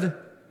said,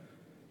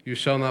 you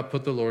shall not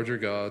put the Lord your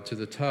God to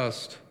the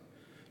test.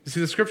 You see,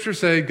 the scriptures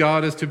say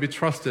God is to be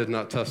trusted,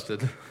 not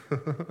tested.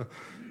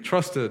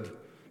 Trusted,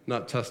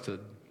 not tested.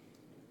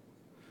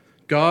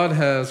 God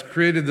has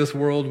created this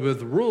world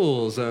with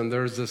rules, and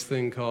there's this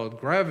thing called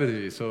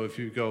gravity. So if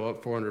you go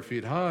up 400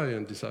 feet high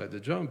and decide to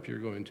jump, you're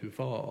going to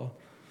fall.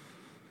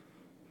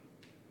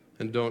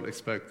 And don't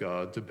expect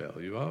God to bail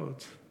you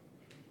out.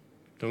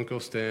 Don't go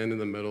stand in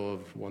the middle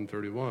of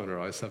 131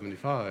 or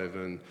I-75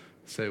 and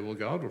say, well,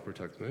 God will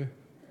protect me.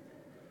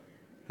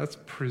 That's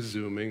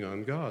presuming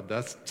on God.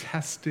 That's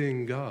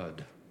testing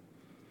God.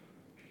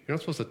 You're not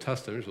supposed to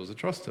test him, you're supposed to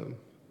trust him.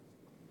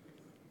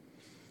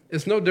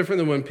 It's no different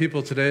than when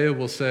people today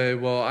will say,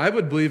 well, I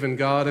would believe in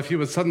God if he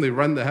would suddenly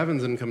rend the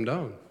heavens and come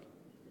down.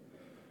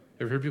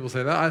 Ever heard people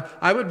say that?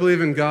 I would believe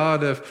in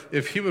God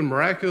if he would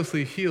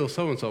miraculously heal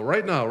so-and-so.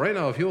 Right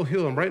now, if he'll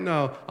heal him right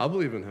now, I'll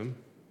believe in him.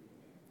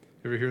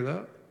 You ever hear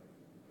that?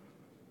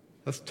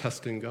 That's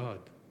testing God.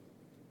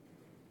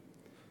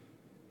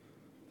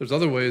 There's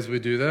other ways we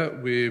do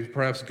that. We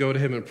perhaps go to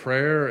him in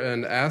prayer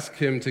and ask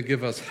him to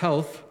give us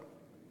health,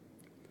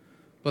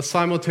 but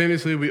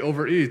simultaneously we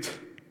overeat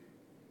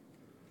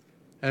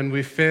and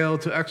we fail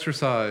to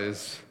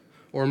exercise,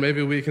 or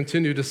maybe we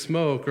continue to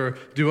smoke or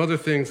do other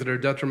things that are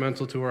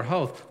detrimental to our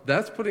health.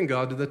 That's putting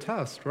God to the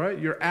test, right?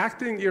 You're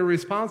acting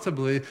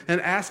irresponsibly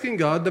and asking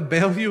God to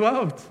bail you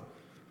out.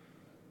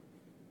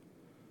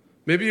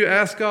 Maybe you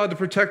ask God to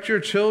protect your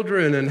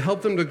children and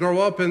help them to grow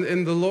up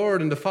in the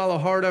Lord and to follow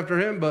hard after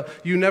him, but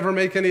you never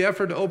make any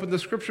effort to open the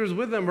scriptures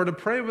with them or to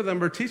pray with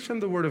them or teach them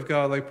the word of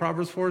God like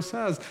Proverbs 4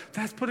 says.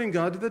 That's putting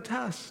God to the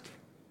test.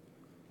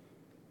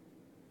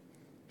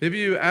 Maybe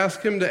you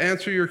ask him to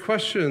answer your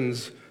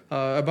questions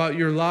about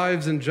your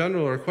lives in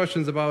general or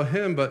questions about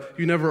him, but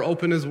you never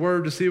open his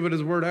word to see what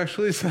his word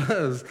actually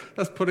says.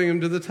 That's putting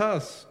him to the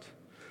test.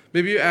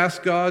 Maybe you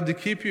ask God to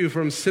keep you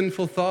from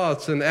sinful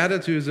thoughts and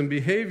attitudes and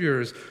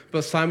behaviors,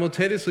 but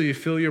simultaneously you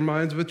fill your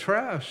minds with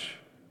trash.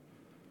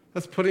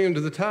 That's putting him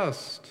to the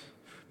test.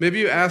 Maybe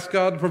you ask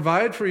God to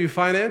provide for you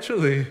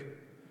financially.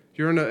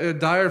 You're in a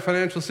dire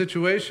financial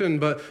situation,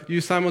 but you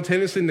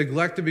simultaneously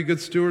neglect to be good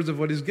stewards of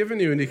what he's given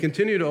you, and you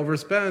continue to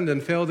overspend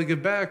and fail to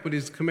give back what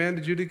he's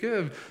commanded you to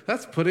give.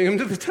 That's putting him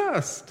to the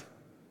test.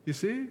 You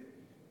see?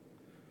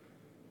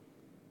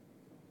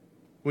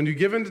 When you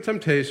give in to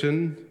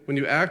temptation, when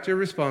you act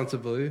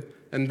irresponsibly,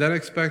 and then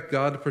expect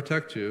God to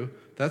protect you,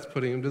 that's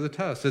putting him to the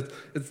test.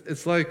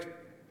 It's like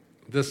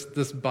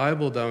this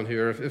Bible down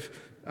here,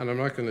 and I'm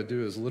not going to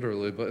do this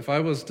literally, but if I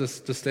was to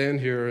stand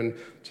here and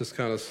just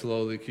kind of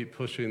slowly keep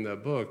pushing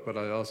that book, but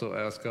I also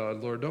ask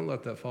God, Lord, don't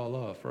let that fall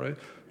off, right?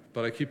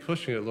 But I keep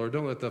pushing it, Lord,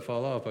 don't let that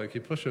fall off. I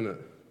keep pushing it.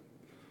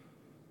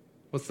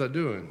 What's that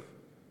doing?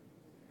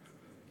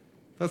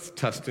 That's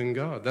testing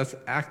God. That's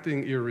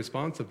acting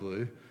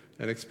irresponsibly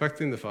and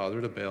expecting the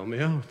Father to bail me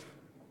out.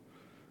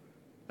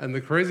 And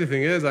the crazy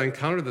thing is, I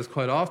encounter this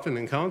quite often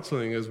in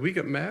counseling, is we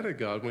get mad at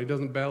God when he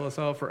doesn't bail us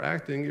out for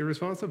acting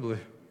irresponsibly.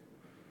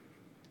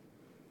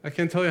 I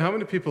can't tell you how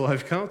many people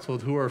I've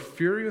counseled who are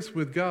furious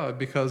with God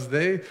because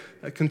they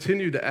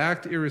continue to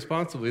act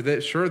irresponsibly.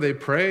 They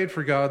prayed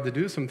for God to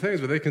do some things,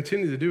 but they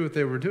continue to do what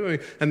they were doing,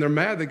 and they're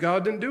mad that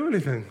God didn't do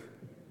anything.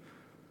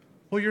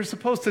 Well, you're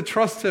supposed to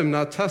trust him,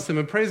 not test him,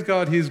 and praise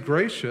God, he's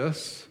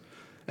gracious.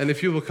 And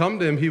if you will come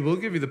to him, he will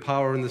give you the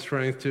power and the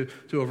strength to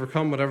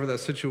overcome whatever that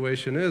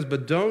situation is.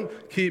 But don't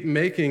keep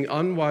making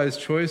unwise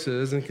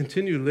choices and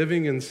continue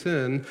living in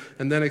sin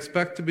and then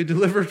expect to be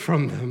delivered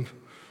from them.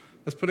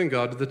 That's putting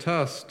God to the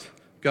test.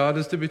 God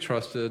is to be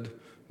trusted,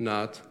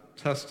 not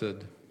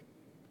tested.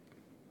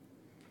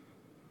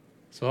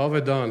 So how have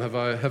I done?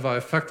 Have I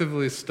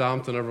effectively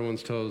stomped on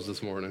everyone's toes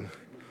this morning?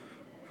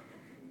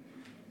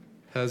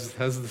 Has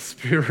the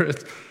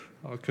Spirit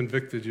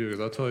convicted you? 'Cause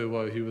I'll tell you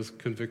what, he was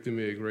convicting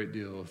me a great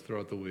deal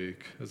throughout the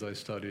week as I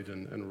studied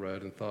and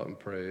read and thought and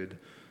prayed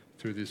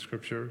through these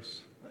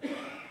scriptures.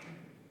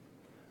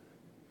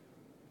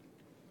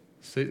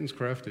 Satan's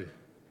crafty.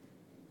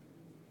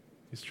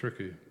 He's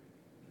tricky.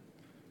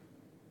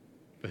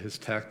 But his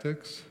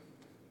tactics,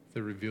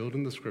 they're revealed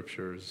in the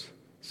scriptures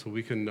so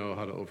we can know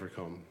how to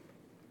overcome.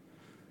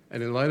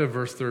 And in light of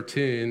verse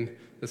 13,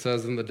 it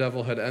says, "And the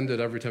devil had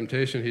ended every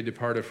temptation, he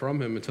departed from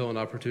him until an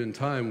opportune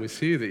time." We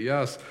see that,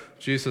 yes,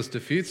 Jesus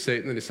defeats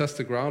Satan and he sets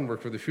the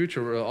groundwork for the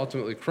future where he'll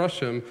ultimately crush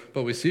him.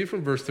 But we see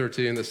from verse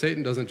 13 that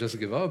Satan doesn't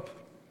just give up.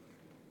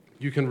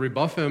 You can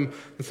rebuff him,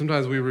 and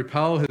sometimes we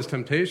repel his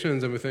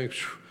temptations and we think,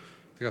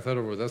 I got that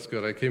over with, that's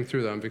good, I came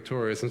through that, I'm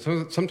victorious. And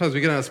sometimes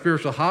we get on a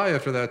spiritual high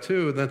after that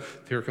too, and then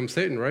here comes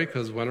Satan, right?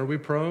 Because when are we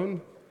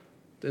prone?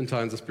 In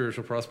times of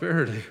spiritual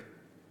prosperity.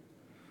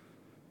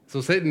 So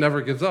Satan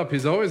never gives up.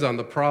 He's always on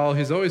the prowl.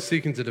 He's always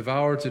seeking to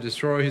devour, to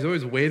destroy. He's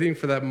always waiting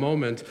for that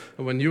moment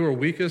when you are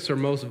weakest or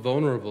most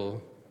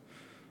vulnerable.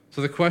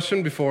 So the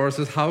question before us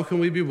is, how can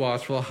we be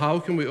watchful? How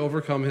can we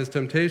overcome his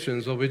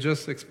temptations? Well, we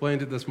just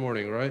explained it this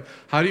morning, right?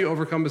 How do you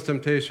overcome his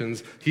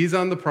temptations? He's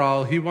on the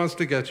prowl. He wants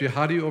to get you.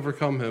 How do you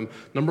overcome him?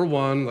 Number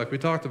one, like we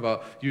talked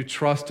about, you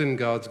trust in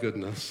God's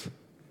goodness.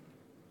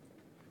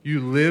 You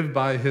live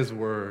by his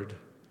word.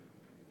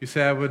 You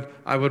say,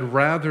 I would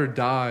rather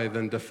die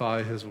than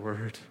defy his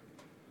word.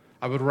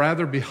 I would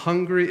rather be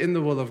hungry in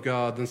the will of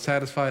God than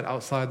satisfied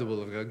outside the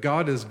will of God.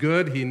 God is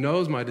good. He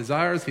knows my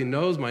desires. He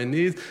knows my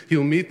needs.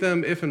 He'll meet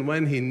them if and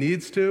when he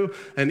needs to.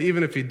 And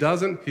even if he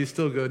doesn't, he's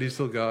still good. He's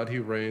still God. He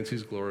reigns.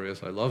 He's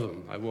glorious. I love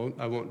him. I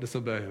won't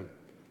disobey him.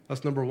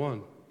 That's number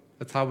one.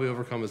 That's how we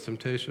overcome his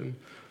temptation.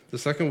 The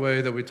second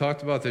way that we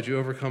talked about that you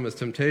overcome his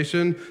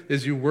temptation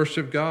is you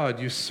worship God.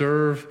 You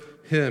serve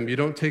him. You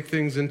don't take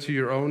things into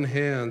your own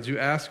hands. You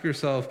ask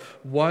yourself,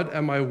 what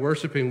am I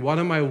worshiping? What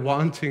am I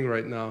wanting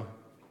right now?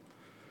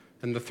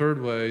 And the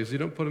third way is you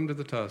don't put him to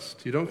the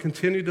test. You don't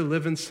continue to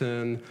live in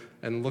sin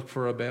and look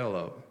for a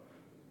bailout.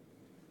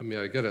 I mean,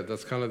 I get it.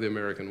 That's kind of the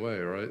American way,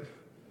 right?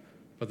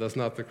 But that's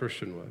not the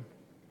Christian way.